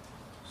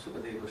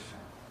Sukadeva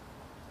Goswami,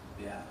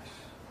 Vyas,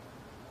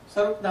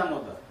 Sarup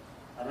Damodar,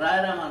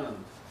 Rai Ramanand,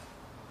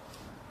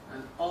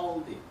 and all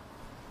the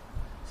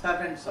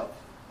servants of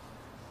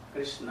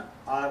Krishna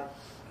or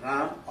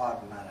Ram or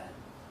Narayana,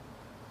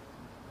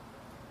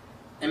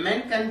 a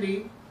man can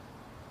be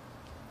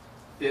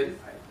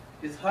purified.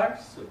 His heart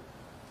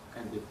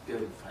can be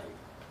purified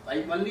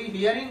by only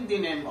hearing the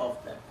name of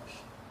that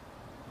person.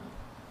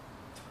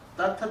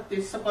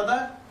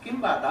 Tathatissapada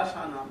kimba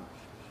dasanam.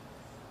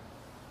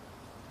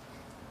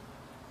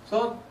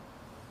 So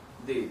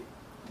the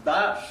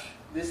das,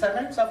 the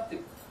servants of the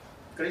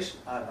Krishna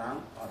or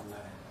Ram or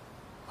Narayana,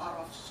 are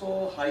of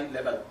so high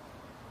level.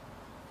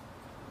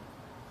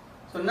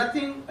 So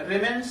nothing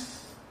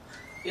remains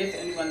if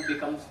anyone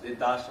becomes the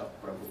das of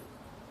Prabhu.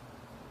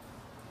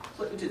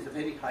 So it is a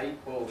very high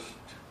post.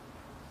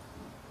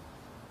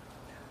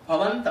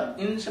 Bhavantam,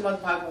 in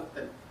Srimad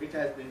Bhagavatam, it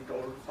has been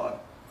told for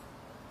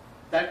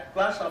that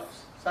class of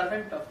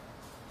servant of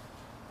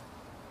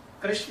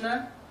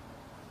Krishna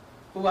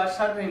who are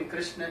serving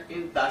Krishna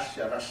in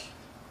Dasya Ras.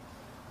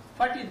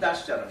 What is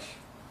Dasya Ras?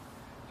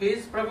 He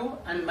is Prabhu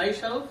and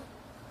myself,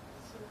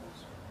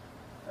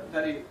 a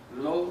very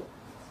low,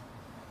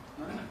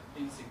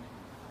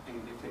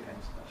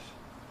 insignificant person,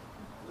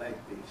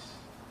 like this.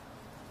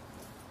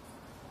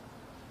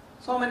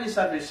 So many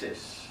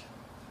services,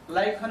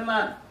 like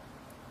Hanuman,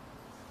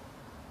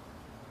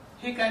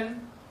 he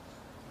can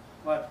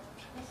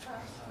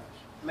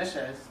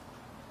massage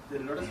the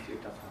lotus feet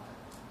of Ram.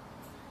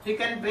 He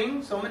can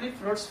bring so many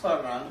fruits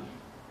for Ram.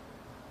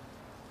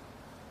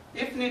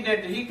 If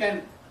needed, he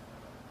can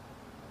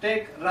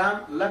take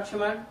Ram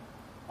Lakshman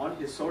on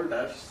his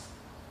shoulders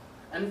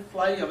and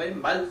fly away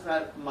miles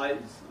and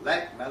miles,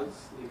 lakh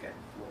miles he can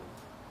fly.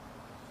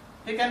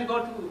 He can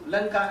go to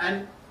Lanka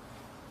and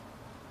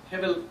he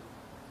will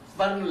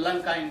burn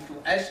Lanka into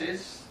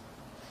ashes.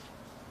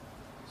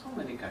 So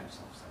many kinds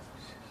of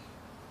services.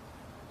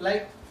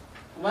 Like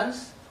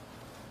once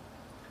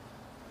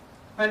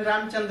when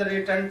Ramchandra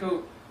returned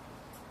to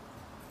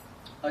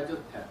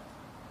Ajodhya,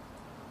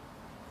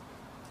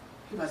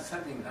 he was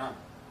serving Ram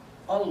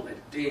all the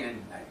day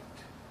and night.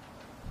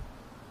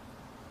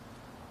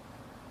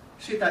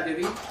 Sita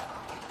Devi,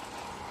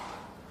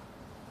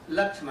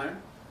 Lakshman,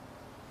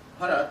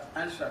 Bharat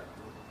and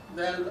Shatrugna,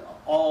 they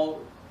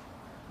all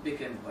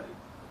became worried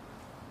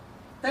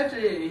that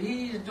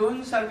he is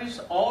doing service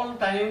all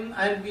time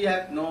and we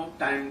have no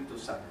time to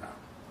serve Ram.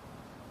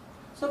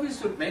 So we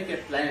should make a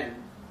plan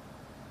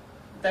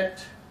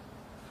that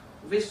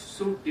we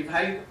should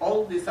divide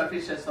all the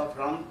services of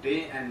Ram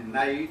day and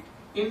night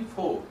in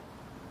 4,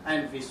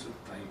 and we should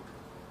try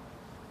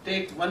to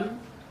take one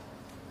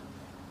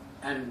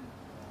and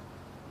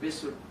we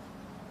should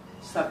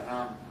serve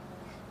Ram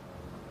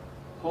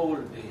whole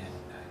day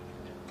and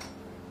night.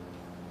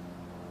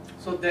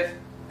 So that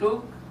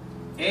took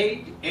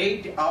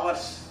 8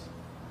 hours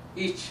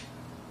each.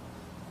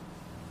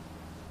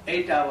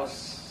 8 hours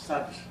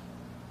served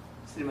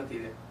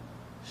Srimati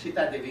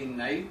Sita Devi in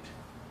night.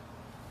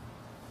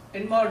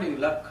 In morning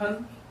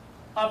Lakshman,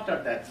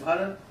 after that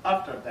Bharat,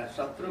 after that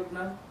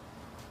Shatrugna,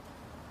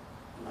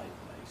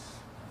 likewise.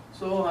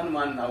 So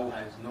Hanuman now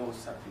has no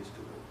service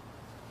to do.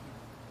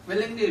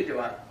 Willingly it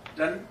was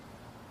done.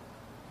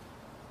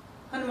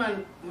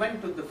 Hanuman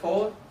went to the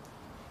fore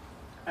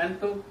and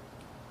took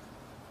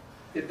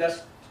the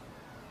dust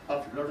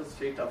of lotus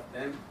feet of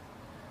them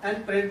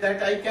and prayed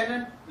that I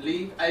cannot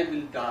leave, I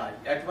will die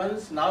at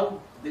once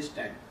now, this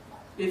time,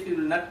 if you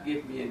will not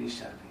give me any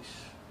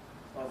service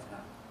of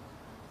Ram.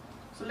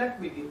 So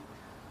let me give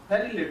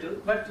very little,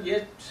 but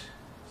yet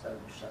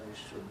service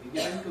should be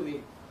given to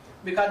me,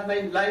 because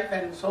my life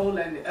and soul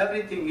and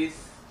everything is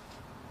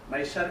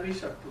my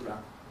service of to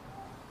Ram.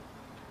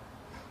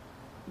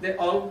 They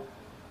all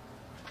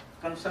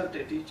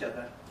consulted each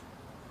other,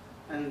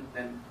 and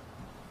then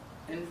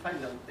in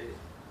final they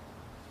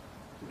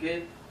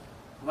gave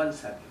one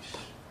service.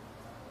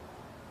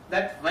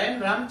 That when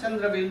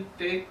Ramchandra will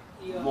take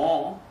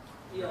more,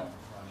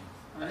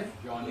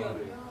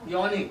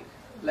 yawning,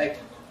 like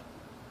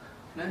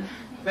when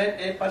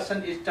a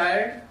person is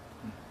tired,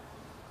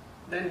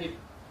 then he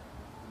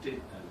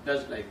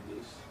does like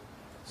this.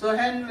 So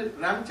when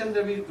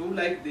Ramchandra will do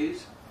like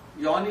this,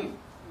 yawning,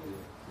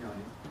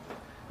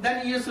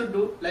 then you should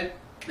do like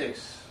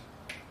this.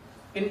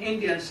 In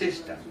Indian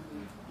system,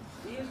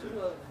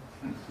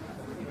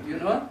 you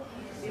know,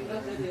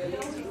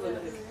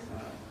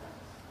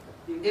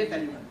 if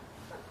anyone,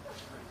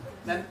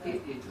 then he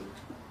do.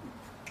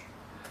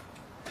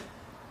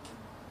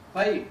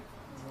 Why?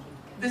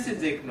 This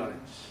is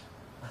ignorance,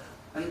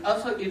 and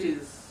also it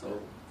is so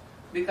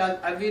because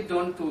we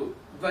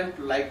don't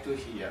like to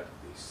hear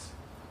this.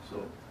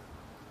 So,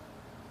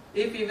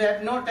 if we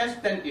have no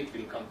test, then it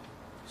will come.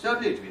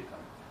 Surely it will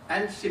come,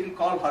 and she will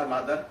call her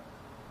mother,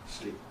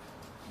 sleep.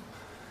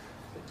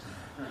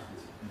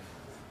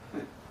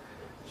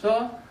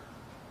 So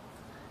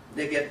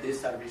they get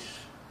this service.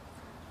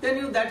 They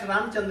knew that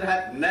Ramchandra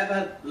had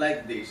never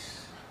like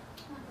this.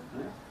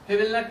 He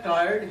will not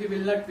tired, he will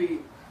not be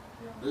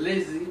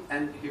lazy,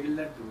 and he will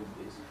not do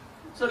this.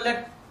 So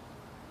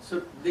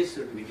this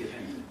should be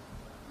given.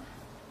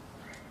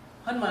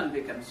 Hanuman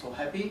became so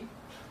happy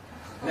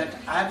that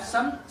I have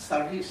some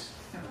service.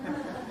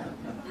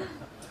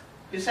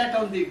 He sat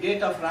on the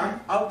gate of Ram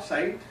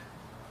outside,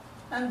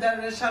 and they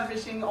were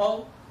servicing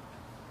all.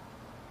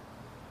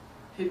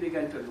 He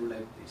began to do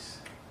like this.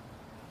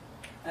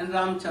 And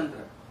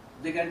Ramchandra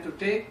began to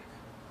take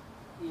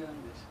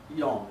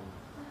yawn.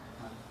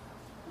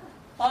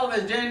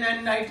 Always day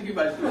and night he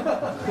was doing.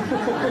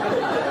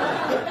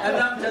 And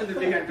Ramchandra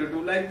began to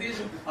do like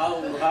this.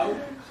 How?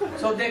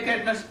 So they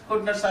could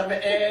not serve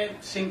a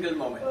single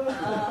moment.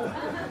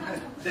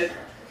 They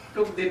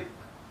took the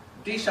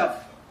dish of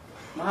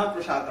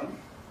Mahaprasadam,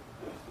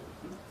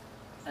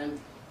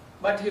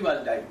 but he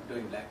was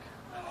doing like.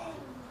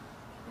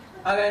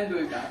 Again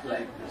doing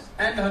like this.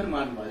 And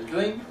Hanuman was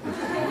doing.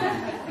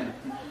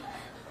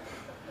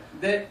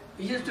 They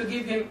used to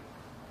give him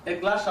a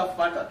glass of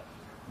water.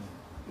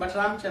 But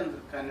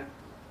Ramchandra cannot,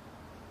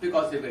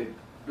 because he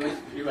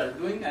was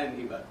doing and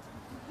he was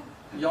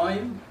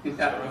yawning.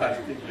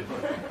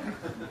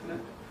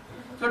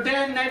 So day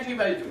and night he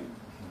was doing.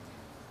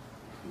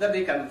 They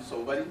became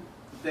so worried.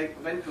 They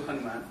went to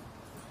Hanuman.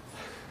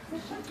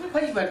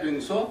 Why you are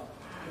doing so?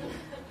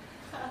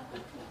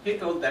 He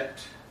told that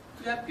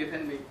you have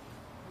given me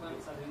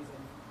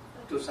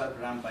to serve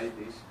Ram by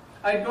this.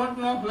 I don't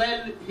know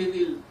when he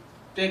will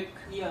take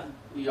yawn.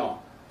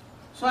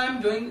 So I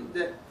am doing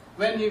that.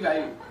 When he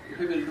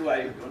will do,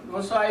 I don't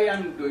know. So I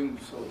am doing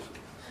so.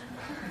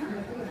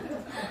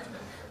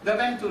 They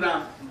went to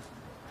Ram.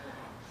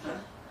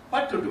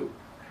 What to do?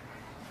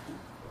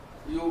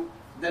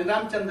 Then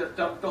Ramchandra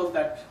told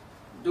that,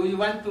 do you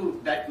want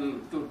to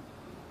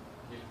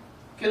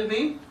kill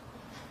me?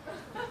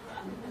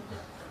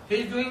 He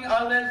is doing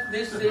all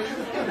this thing.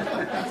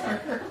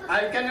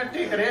 I cannot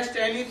take rest,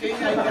 anything.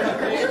 I cannot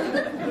take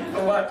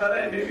water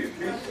and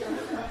anything.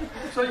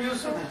 So you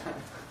should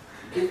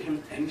give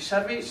him any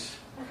service.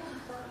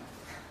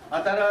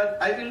 Otherwise,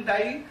 I will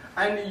die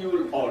and you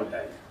will all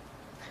die.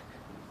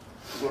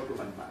 Go to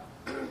Hanuman.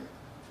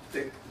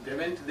 They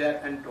went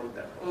there and told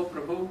that, oh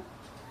Prabhu,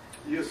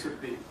 you should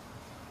be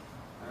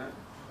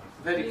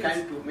very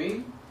kind to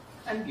me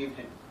and give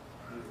him.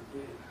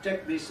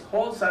 Take this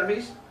whole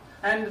service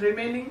and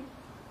remaining,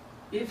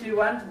 if you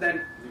want,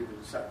 then we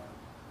will serve.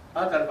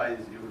 Otherwise,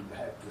 you will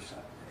have to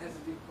serve.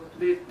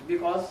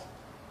 Because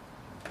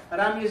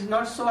Ram is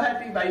not so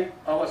happy by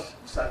our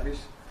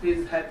service. He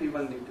is happy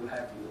only to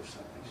have your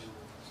service.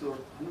 So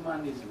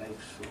Hanuman is like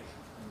so.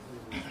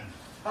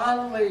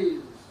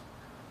 Always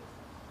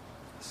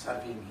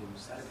serving him.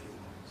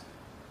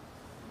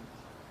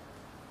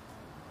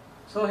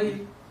 So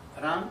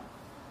Ram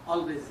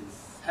always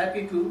is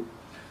happy too.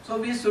 So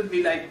we should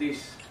be like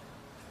this.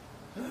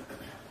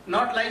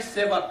 Not like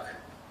Sevak.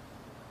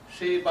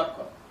 Sevak.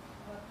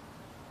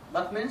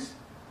 Bak means?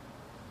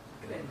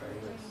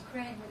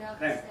 Crane without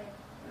Crane.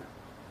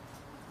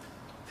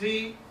 the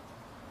 3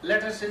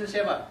 letters in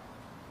Seva.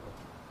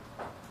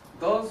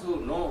 Those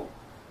who know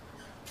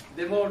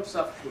the modes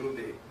of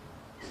Gurudeva,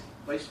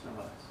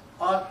 Vaishnavas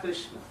or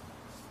Krishna,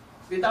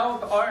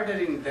 without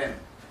ordering them,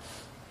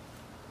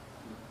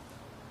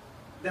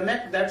 they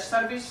make that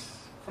service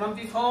from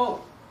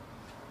before,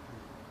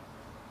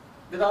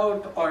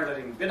 without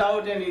ordering,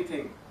 without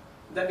anything.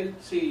 They will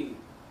see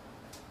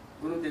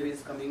Gurudeva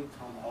is coming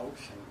from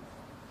outside.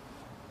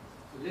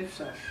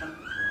 Lips are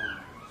something wrong.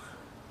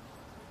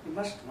 He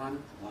must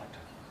want water.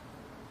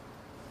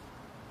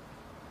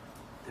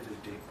 They will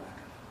take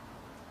water.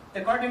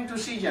 According to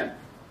season,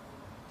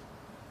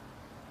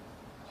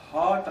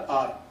 hot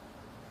or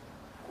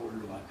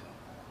cold water.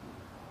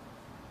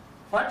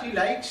 What he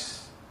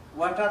likes,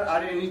 water or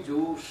any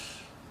juice.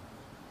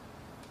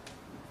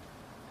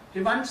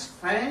 He wants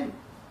fan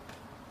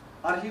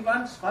or he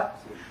wants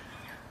what?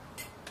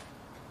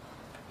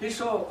 He's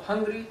so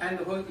hungry and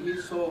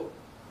he's so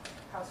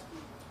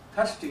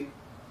thirsty,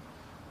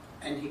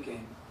 and he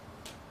came.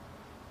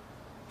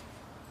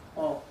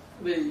 Oh,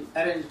 we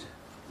arranged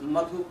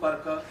madhu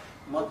parka,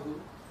 madhu,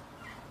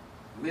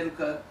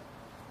 milk,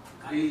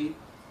 ghee,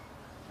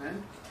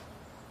 and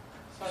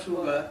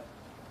sugar,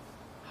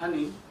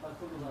 honey,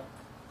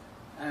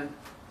 and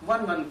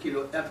 1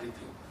 kilo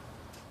everything.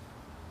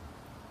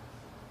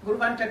 Guru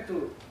wanted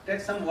to take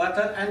some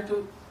water and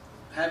to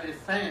have a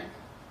fan,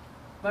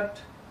 but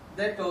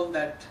they told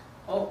that,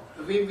 oh,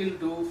 we will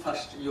do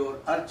first your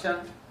archan,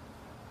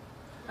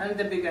 and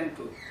they began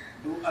to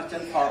do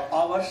archan for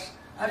hours.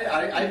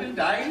 I will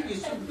die, you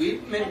should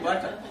give me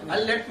water,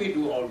 and let me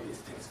do all these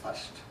things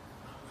first.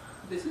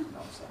 This is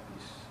not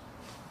service.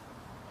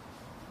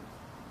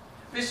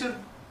 We should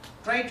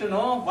try to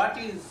know what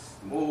is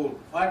mood,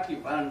 what he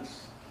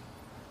wants,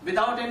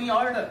 without any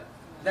order.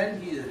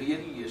 Then he is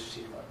really a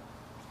Shiva.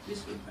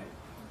 This will be.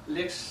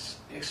 Let's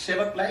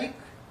Sevak like,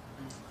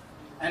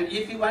 and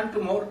if you want to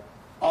more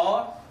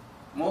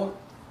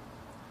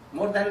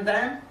more than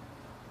them,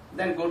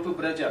 then go to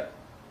Braja.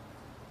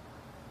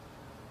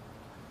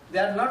 They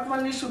are not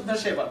only Shuddha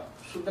Seva,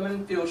 Shuddha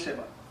means pure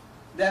Seva.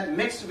 They are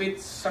mixed with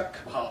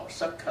Sakha Bhav,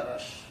 Sakha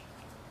Ras.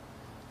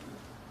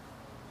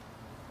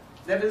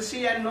 They will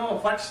see and know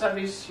what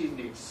service he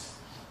needs.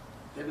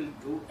 They will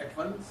do at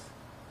once,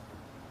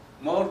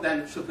 more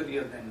than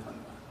superior than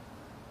Hanuman.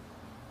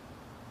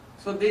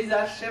 So these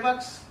are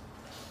Sevaks,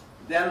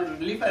 they are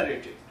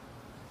liberated.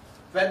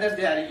 Whether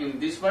they are in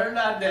this world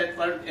or that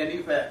world,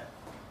 anywhere.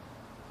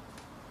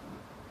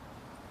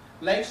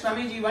 Like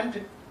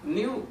Swamiji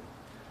knew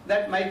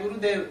that my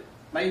Gurudeva,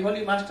 my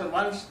holy master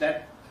wants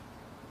that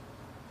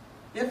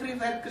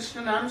everywhere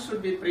Krishna Nam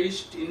should be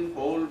preached in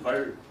whole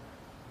world.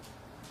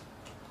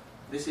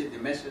 This is the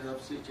message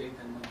of Sri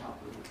Chaitanya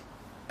Mahaprabhu.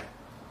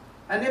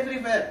 And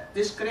everywhere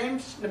this prem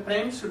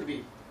should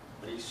be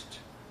preached.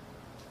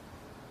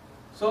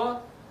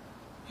 So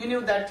he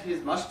knew that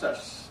his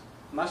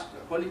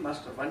holy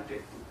master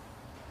wanted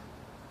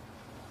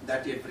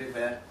that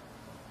everywhere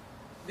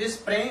this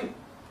prem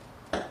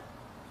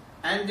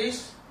and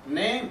this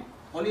name,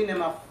 holy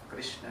name of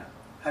Krishna,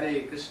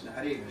 Hare Krishna,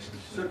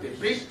 should be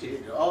preached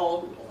all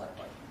over.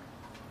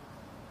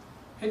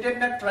 He did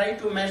not try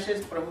to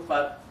message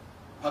Prabhupada,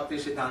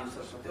 Bhaktisiddhanta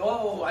Saraswati.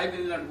 Oh, I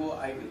will not go,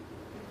 I will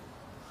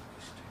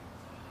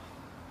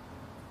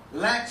go.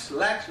 Lakhs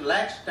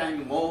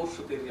times more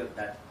superior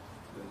than.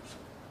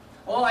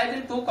 Oh, I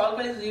will took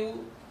always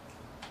you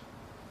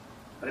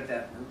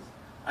pretermans.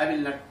 I will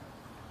not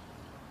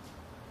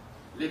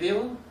leave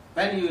you.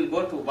 When you will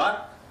go to work,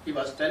 he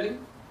was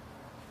telling,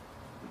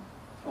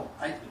 oh,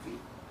 I will be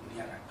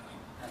nearer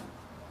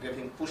to him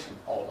and pushing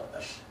all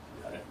others.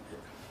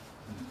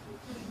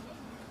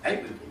 I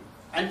will be.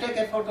 And take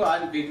a photo, I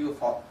will video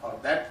for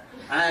that.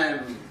 I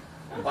am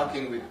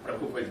walking with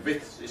Prabhu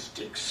with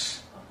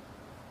sticks.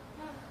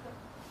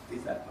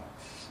 These are not.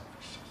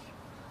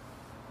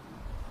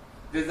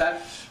 These are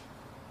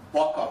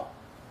baka,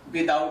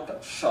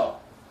 without sa.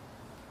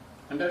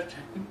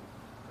 Understand?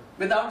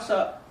 Without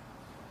sa.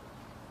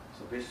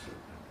 So this should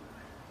not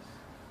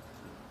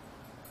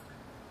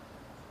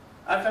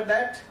be. After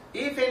that,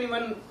 if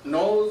anyone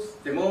knows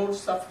the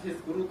modes of his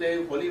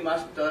Gurudev, Holy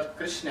Master,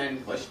 Krishna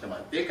and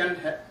Vaishnava, they can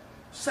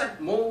serve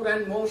more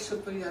and more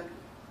superiorly.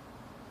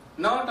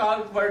 Not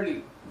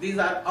outwardly. These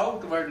are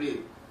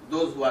outwardly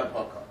those who are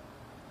baka.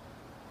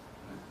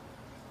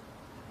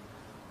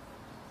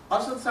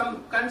 Also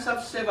some kinds of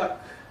sevak.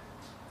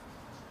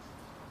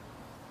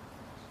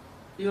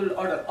 You will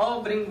order,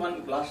 oh, bring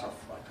one glass of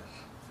water.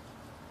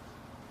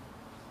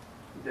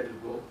 They will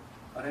go,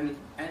 or anything,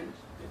 and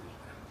they will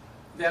come.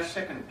 They are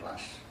second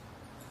class.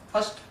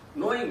 First,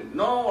 knowing,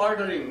 no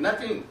ordering,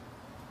 nothing,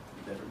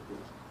 they will go.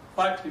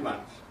 What he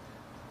wants.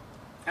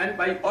 And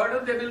by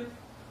order they will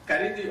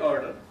carry the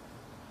order.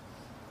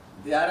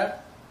 They are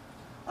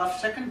of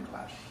second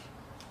class.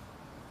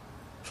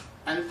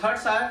 And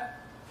thirds are,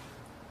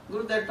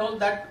 Gurudev told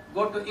that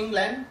go to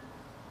England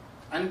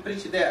and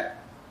preach there.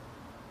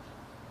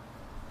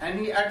 And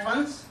he at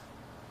once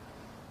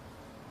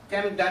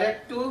came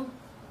direct to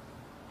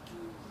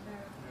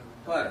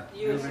where?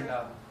 New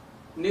Vrindavan.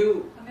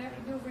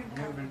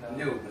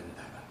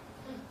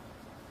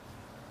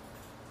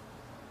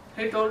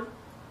 He told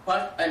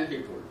first and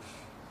he told.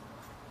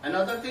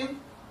 Another thing,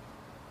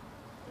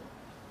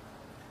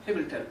 he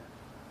will tell,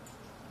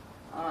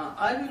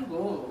 I will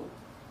go,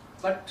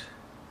 but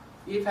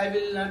if I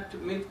will not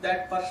meet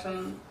that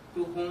person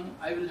to whom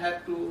I will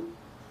have to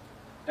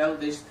tell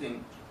this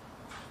thing,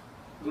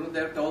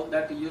 Gurudev told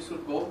that you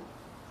should go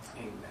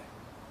England.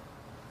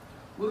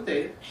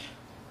 Gurudev,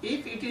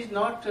 if it is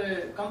not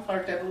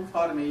comfortable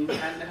for me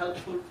and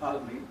helpful for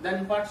me,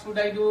 then what should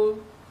I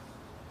do?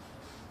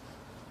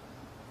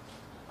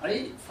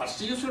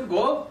 First you should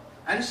go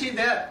and see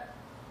there.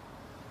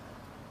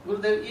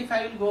 Gurudev, if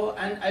I will go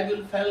and I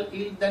will fall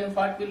ill, then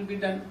what will be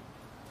done?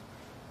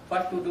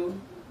 What to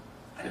do?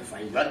 If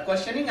you are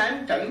questioning, I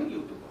am telling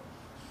you to go.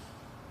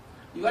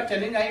 You are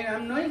telling I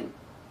am knowing.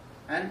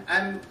 And I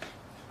am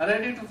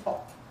ready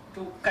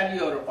to carry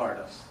your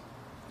orders.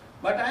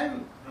 But I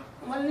am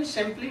only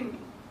simply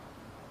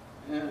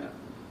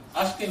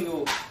asking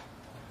you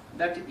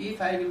that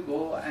if I will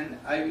go and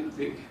I will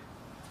be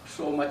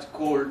so much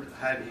cold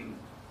having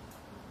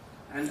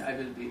and I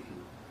will be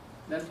ill,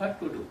 then what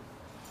to do?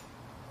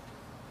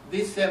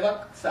 These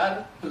sevaks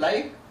are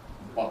like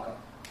baka.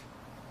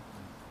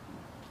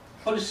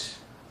 Foolish.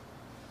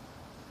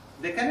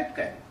 They cannot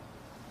carry.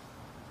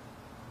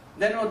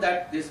 They know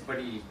that this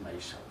body is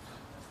myself.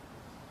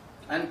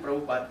 And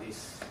Prabhupada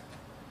is.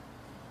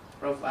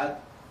 Prabhupada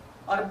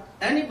or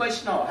any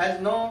Vaishnava has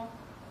no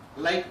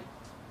like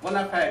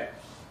bona fide,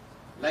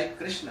 like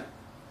Krishna.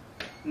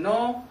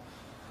 No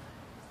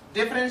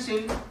difference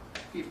in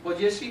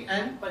possession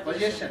and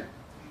possession.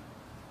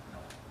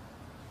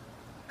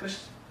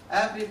 Krishna,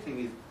 everything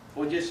is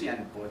possession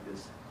and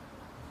possession.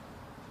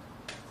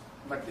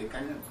 But they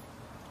cannot.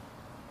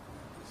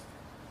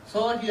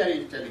 So here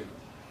he is telling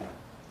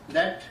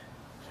that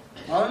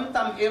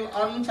Bhavantam ev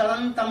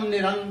ancharantam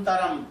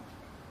nirantaram.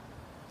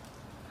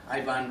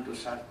 I want to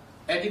serve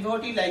a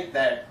devotee like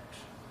that,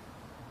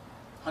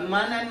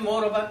 Hanuman and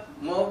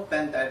more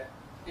than that,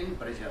 in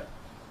Braja,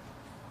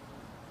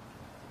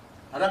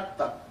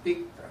 Rakta,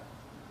 Pikta,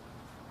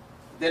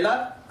 they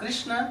love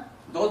Krishna,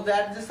 though they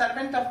are the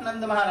servant of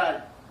Nanda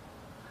Maharaj,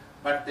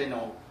 but they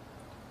know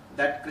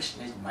that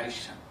Krishna is my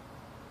son.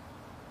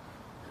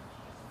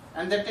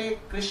 And they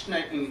take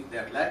Krishna in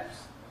their laps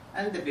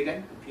and they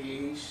begin to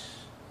kiss.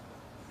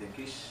 They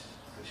kiss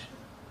Krishna.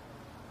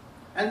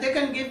 And they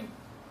can give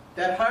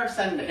their hearts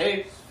and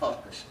heads for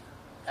Krishna.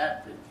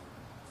 Everything.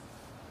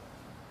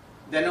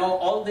 They know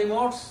all the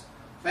modes,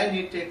 when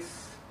he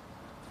takes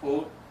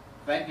food,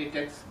 when he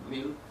takes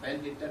milk,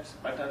 when he takes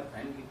butter,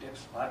 when he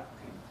takes what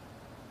thing.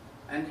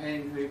 And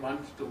when he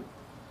wants to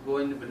go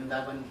in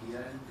Vrindavan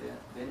here and there,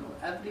 they know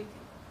everything.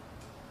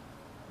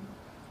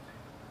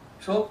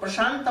 So,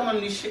 Prashantam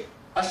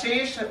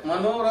Ashesh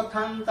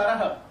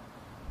Manorathantaraha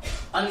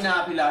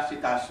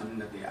Anyabhilasita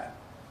Sunnadhyaya.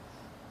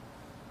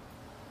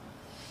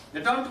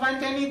 They don't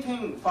want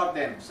anything for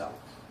themselves.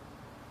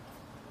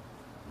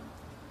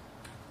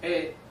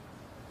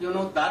 You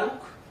know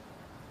Daruk?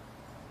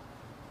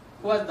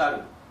 Who was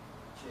Daruk?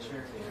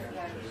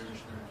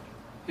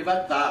 He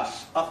was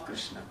Das of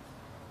Krishna.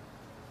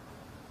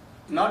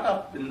 Not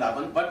of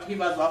Vrindavan, but he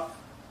was of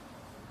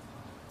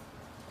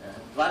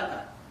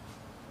Dwarka.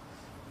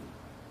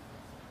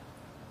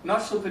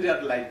 Not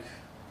superior like,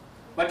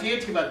 but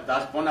yet he was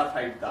Das, bona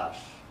fide Das.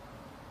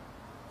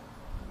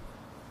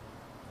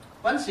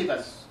 Once he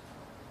was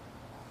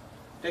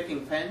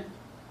taking fan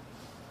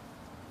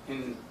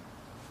in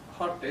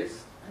hot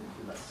days and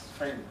he was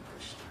frying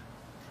Krishna.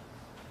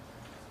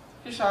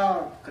 He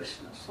saw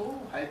Krishna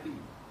so happy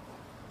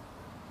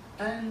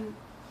and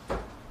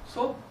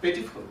so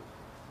beautiful.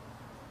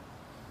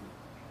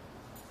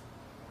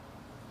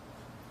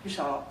 He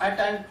saw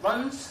at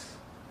once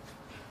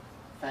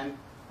fan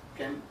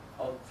came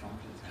out from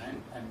his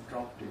hand and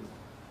dropped in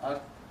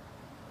earth.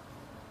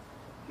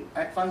 He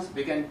at once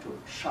began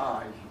to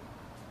shy him.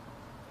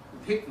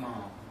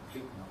 Bhikma.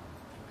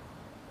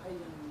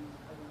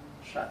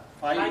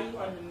 Five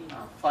means.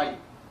 Five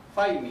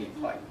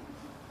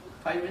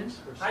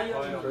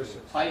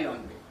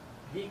on me.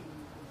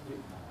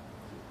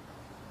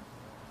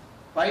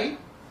 Why?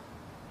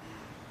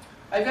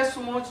 I was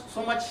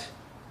so much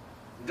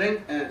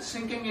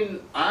sinking in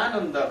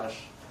Ananda Rasa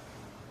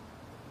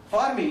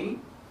for me,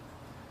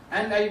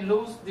 and I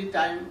lose the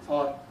time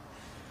for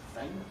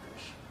frying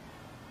Krishna.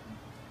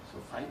 So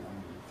five on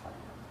me.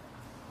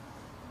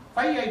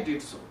 Why I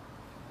did so?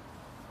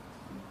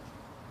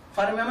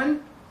 For a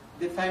moment,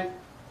 the fan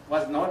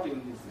was not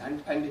in his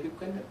hand and he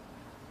couldn't.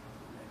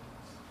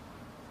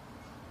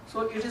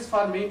 So it is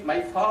for me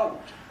my fault.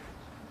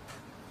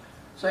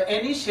 So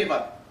any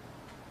Shiva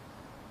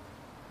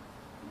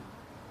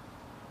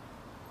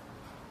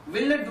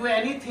will not do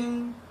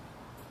anything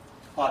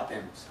for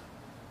themselves.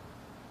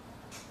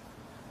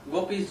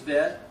 Gopis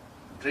were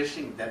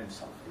dressing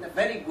themselves in a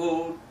very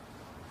good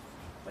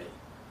way.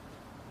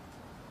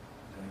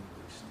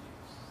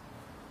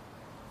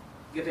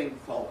 Getting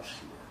flowers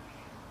here,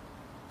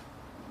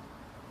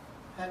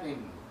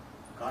 having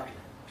garland,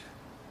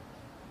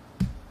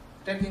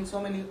 taking so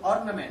many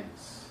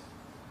ornaments,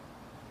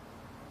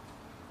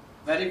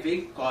 very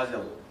big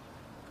kajal,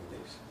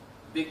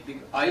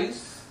 big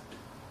eyes,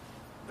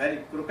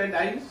 very crooked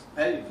eyes,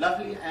 very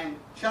lovely and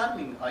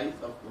charming eyes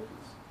of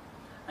gopis.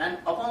 And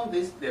upon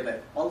this they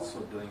were also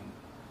doing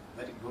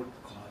very good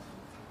kajal.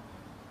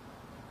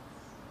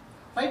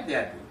 Why they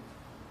are doing?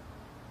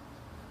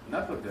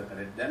 Not to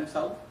decorate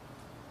themselves,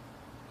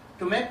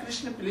 to make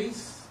Krishna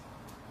please.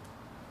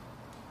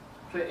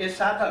 So a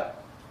sadhak,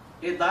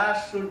 a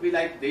das should be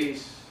like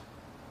this.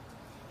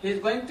 He is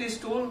going to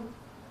school,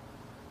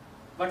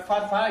 but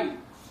for why?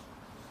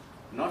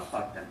 Not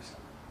for themselves.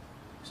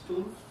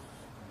 Stool?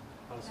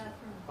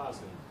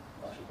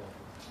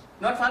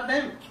 Not for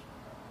them.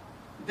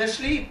 They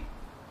sleep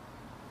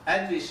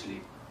as we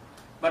sleep,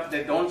 but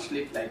they don't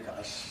sleep like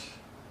us.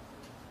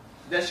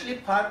 They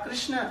sleep for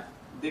Krishna.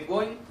 They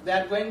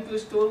are going to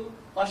school,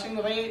 washing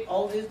away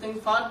all these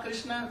things for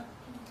Krishna.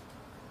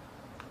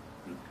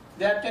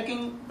 They are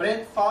taking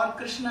breath for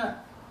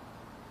Krishna.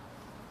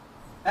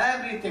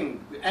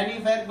 Everything,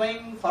 anywhere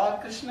going for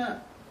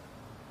Krishna.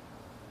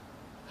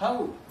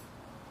 How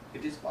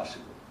it is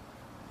possible?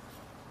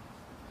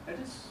 It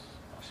is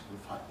possible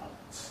for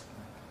us.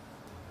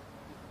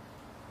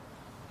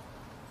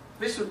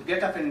 We should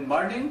get up in the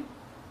morning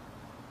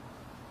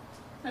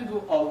and do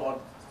all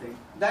what things.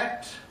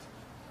 That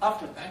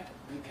after that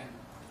we can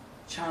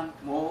chant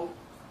more,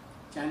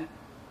 chant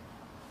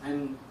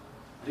and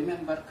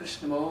remember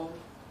Krishna more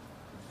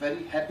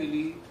very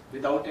happily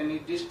without any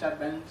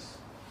disturbance.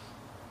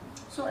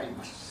 So I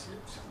must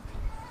slip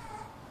something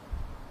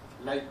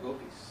like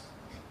gopis.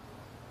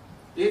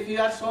 If you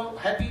are so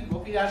happy,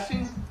 gopis are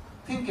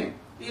thinking.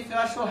 If you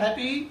are so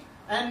happy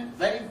and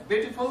very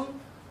beautiful,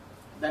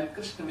 then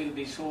Krishna will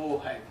be so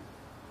happy.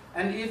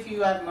 And if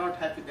you are not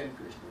happy, then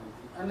Krishna will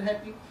be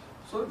unhappy.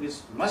 So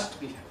this must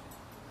be happy.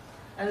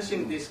 And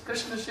seeing this,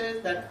 Krishna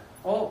says that,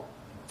 oh,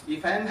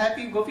 if I am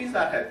happy, gopis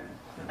are happy.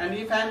 And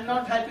if I am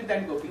not happy,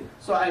 then Gopi.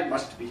 So I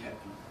must be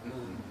happy.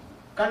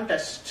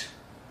 Contest.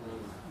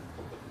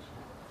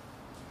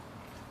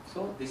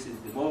 So this is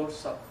the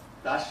modes of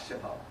Dasya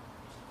Bhava.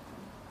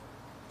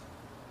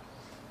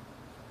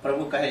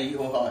 Prabhu kahe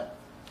ho hai.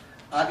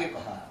 Aage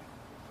kaha.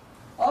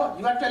 Oh,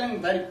 you are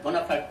telling very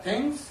bona fide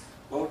things.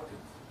 Okay.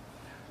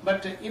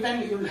 But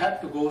even you will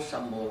have to go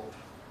some more.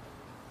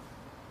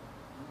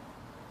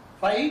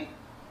 Why?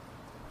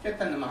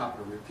 Chaitanya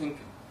Mahaprabhu is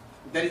thinking.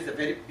 There is a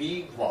very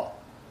big vow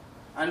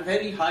and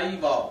very high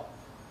vow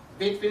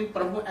between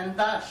Prabhu and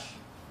Das.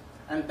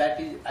 And that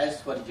is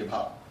Aishwarya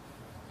Bhava.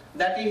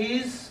 That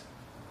is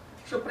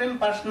Supreme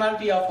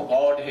Personality of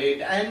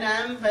Godhead, and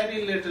I am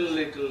very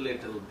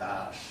little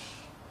Das.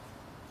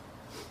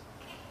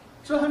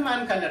 So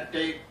Hanuman cannot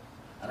take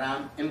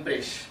Ram,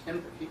 impress.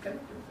 He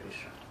cannot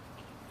impress Ram.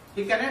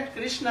 He cannot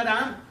Krishna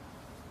Ram.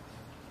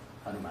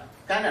 Hanuman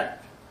cannot.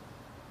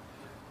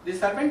 The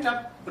servant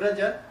of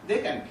Braja, they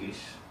can kiss.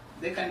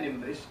 They can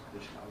embrace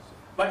Krishna also.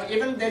 But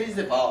even there is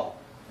a vow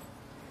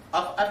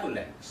of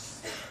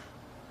opulence.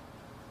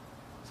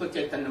 So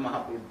Chaitanya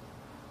Mahaprabhu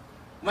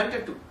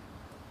wanted to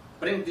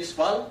bring this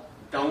wall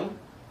down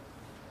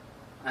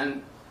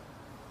and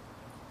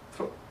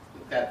throw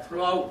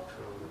out.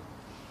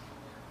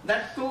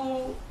 That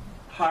two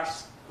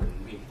hearts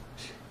could meet.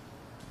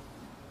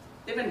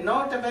 Even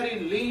not a very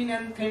lean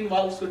and thin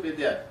wall should be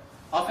there.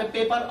 Of a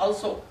paper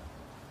also,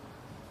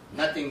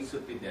 nothing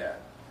should be there.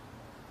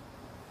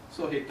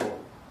 So he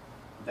told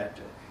that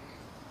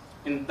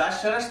in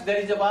Dasharas there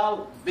is a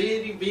wall,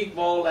 very big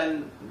wall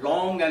and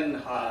long and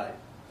high.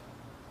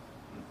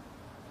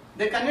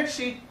 They cannot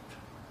sit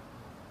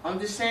on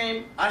the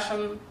same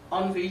asana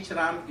on which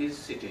Ram is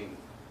sitting.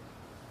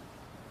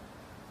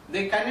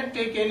 They cannot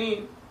take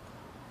any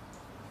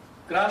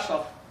grass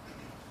of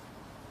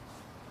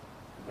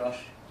grass.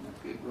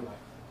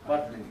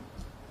 What meaning?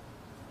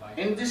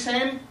 In the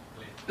same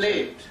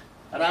plate,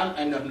 Ram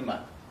and Hanuman.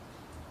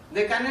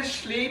 They cannot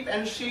sleep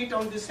and sit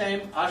on the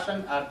same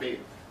asana or bed.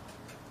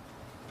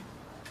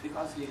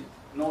 Because he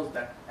knows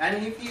that.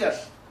 And he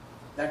fears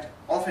that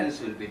offense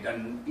will be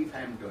done if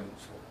I am doing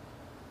so.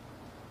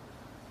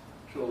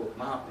 So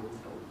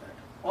Mahaprabhu told that.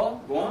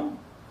 Oh, go on.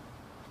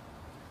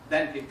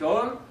 Then he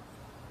told,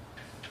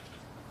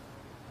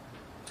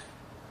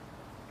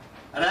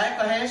 Rai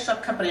kahe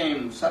Sakha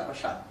Prem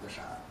Sarvasat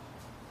Dasar.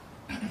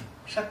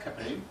 Sakha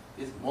Prem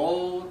is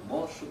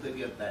more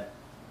superior than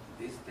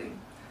this thing.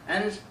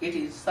 And it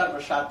is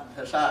Sarvasat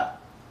Dasar.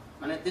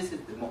 This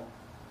is the more.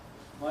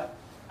 What?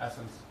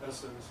 Essence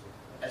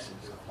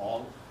of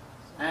all.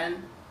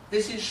 And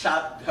this is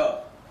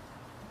Sadha.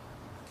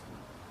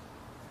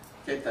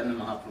 Chaitanya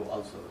Mahaprabhu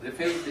also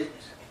rephrased it,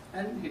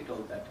 and he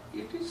told that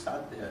it is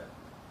Sadha.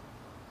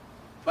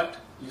 But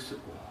you should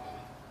go.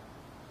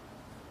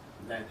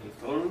 Then he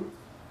told,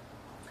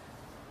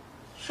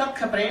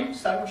 Sakha Prem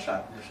Sarva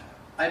Sadhya.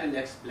 I will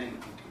explain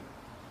it to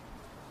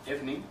you.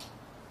 Evening,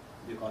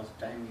 because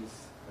time is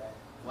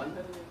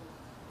wonderful,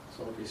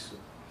 so we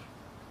should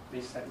be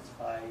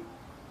satisfied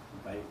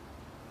by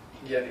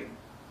hearing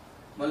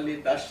only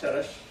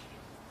Dasharas,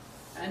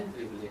 and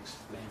we will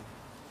explain.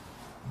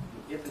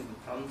 Even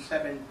from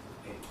 7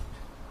 to 8.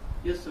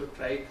 You should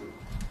try to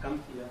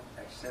come here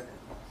at 7.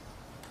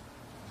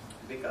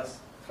 Because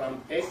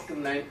from 8 to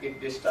 9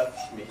 it disturbs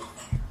me.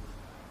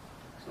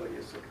 So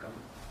you should come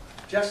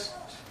just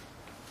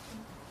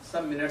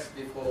some minutes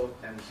before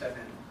 7,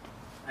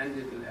 and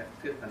we will have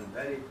kirtan,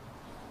 very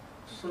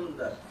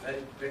sundar,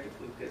 very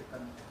beautiful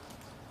kirtan,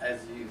 as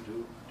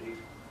you did.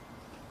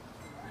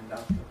 And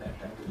after that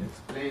I will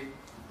explain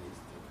these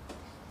things.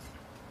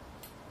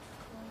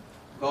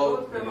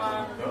 Go,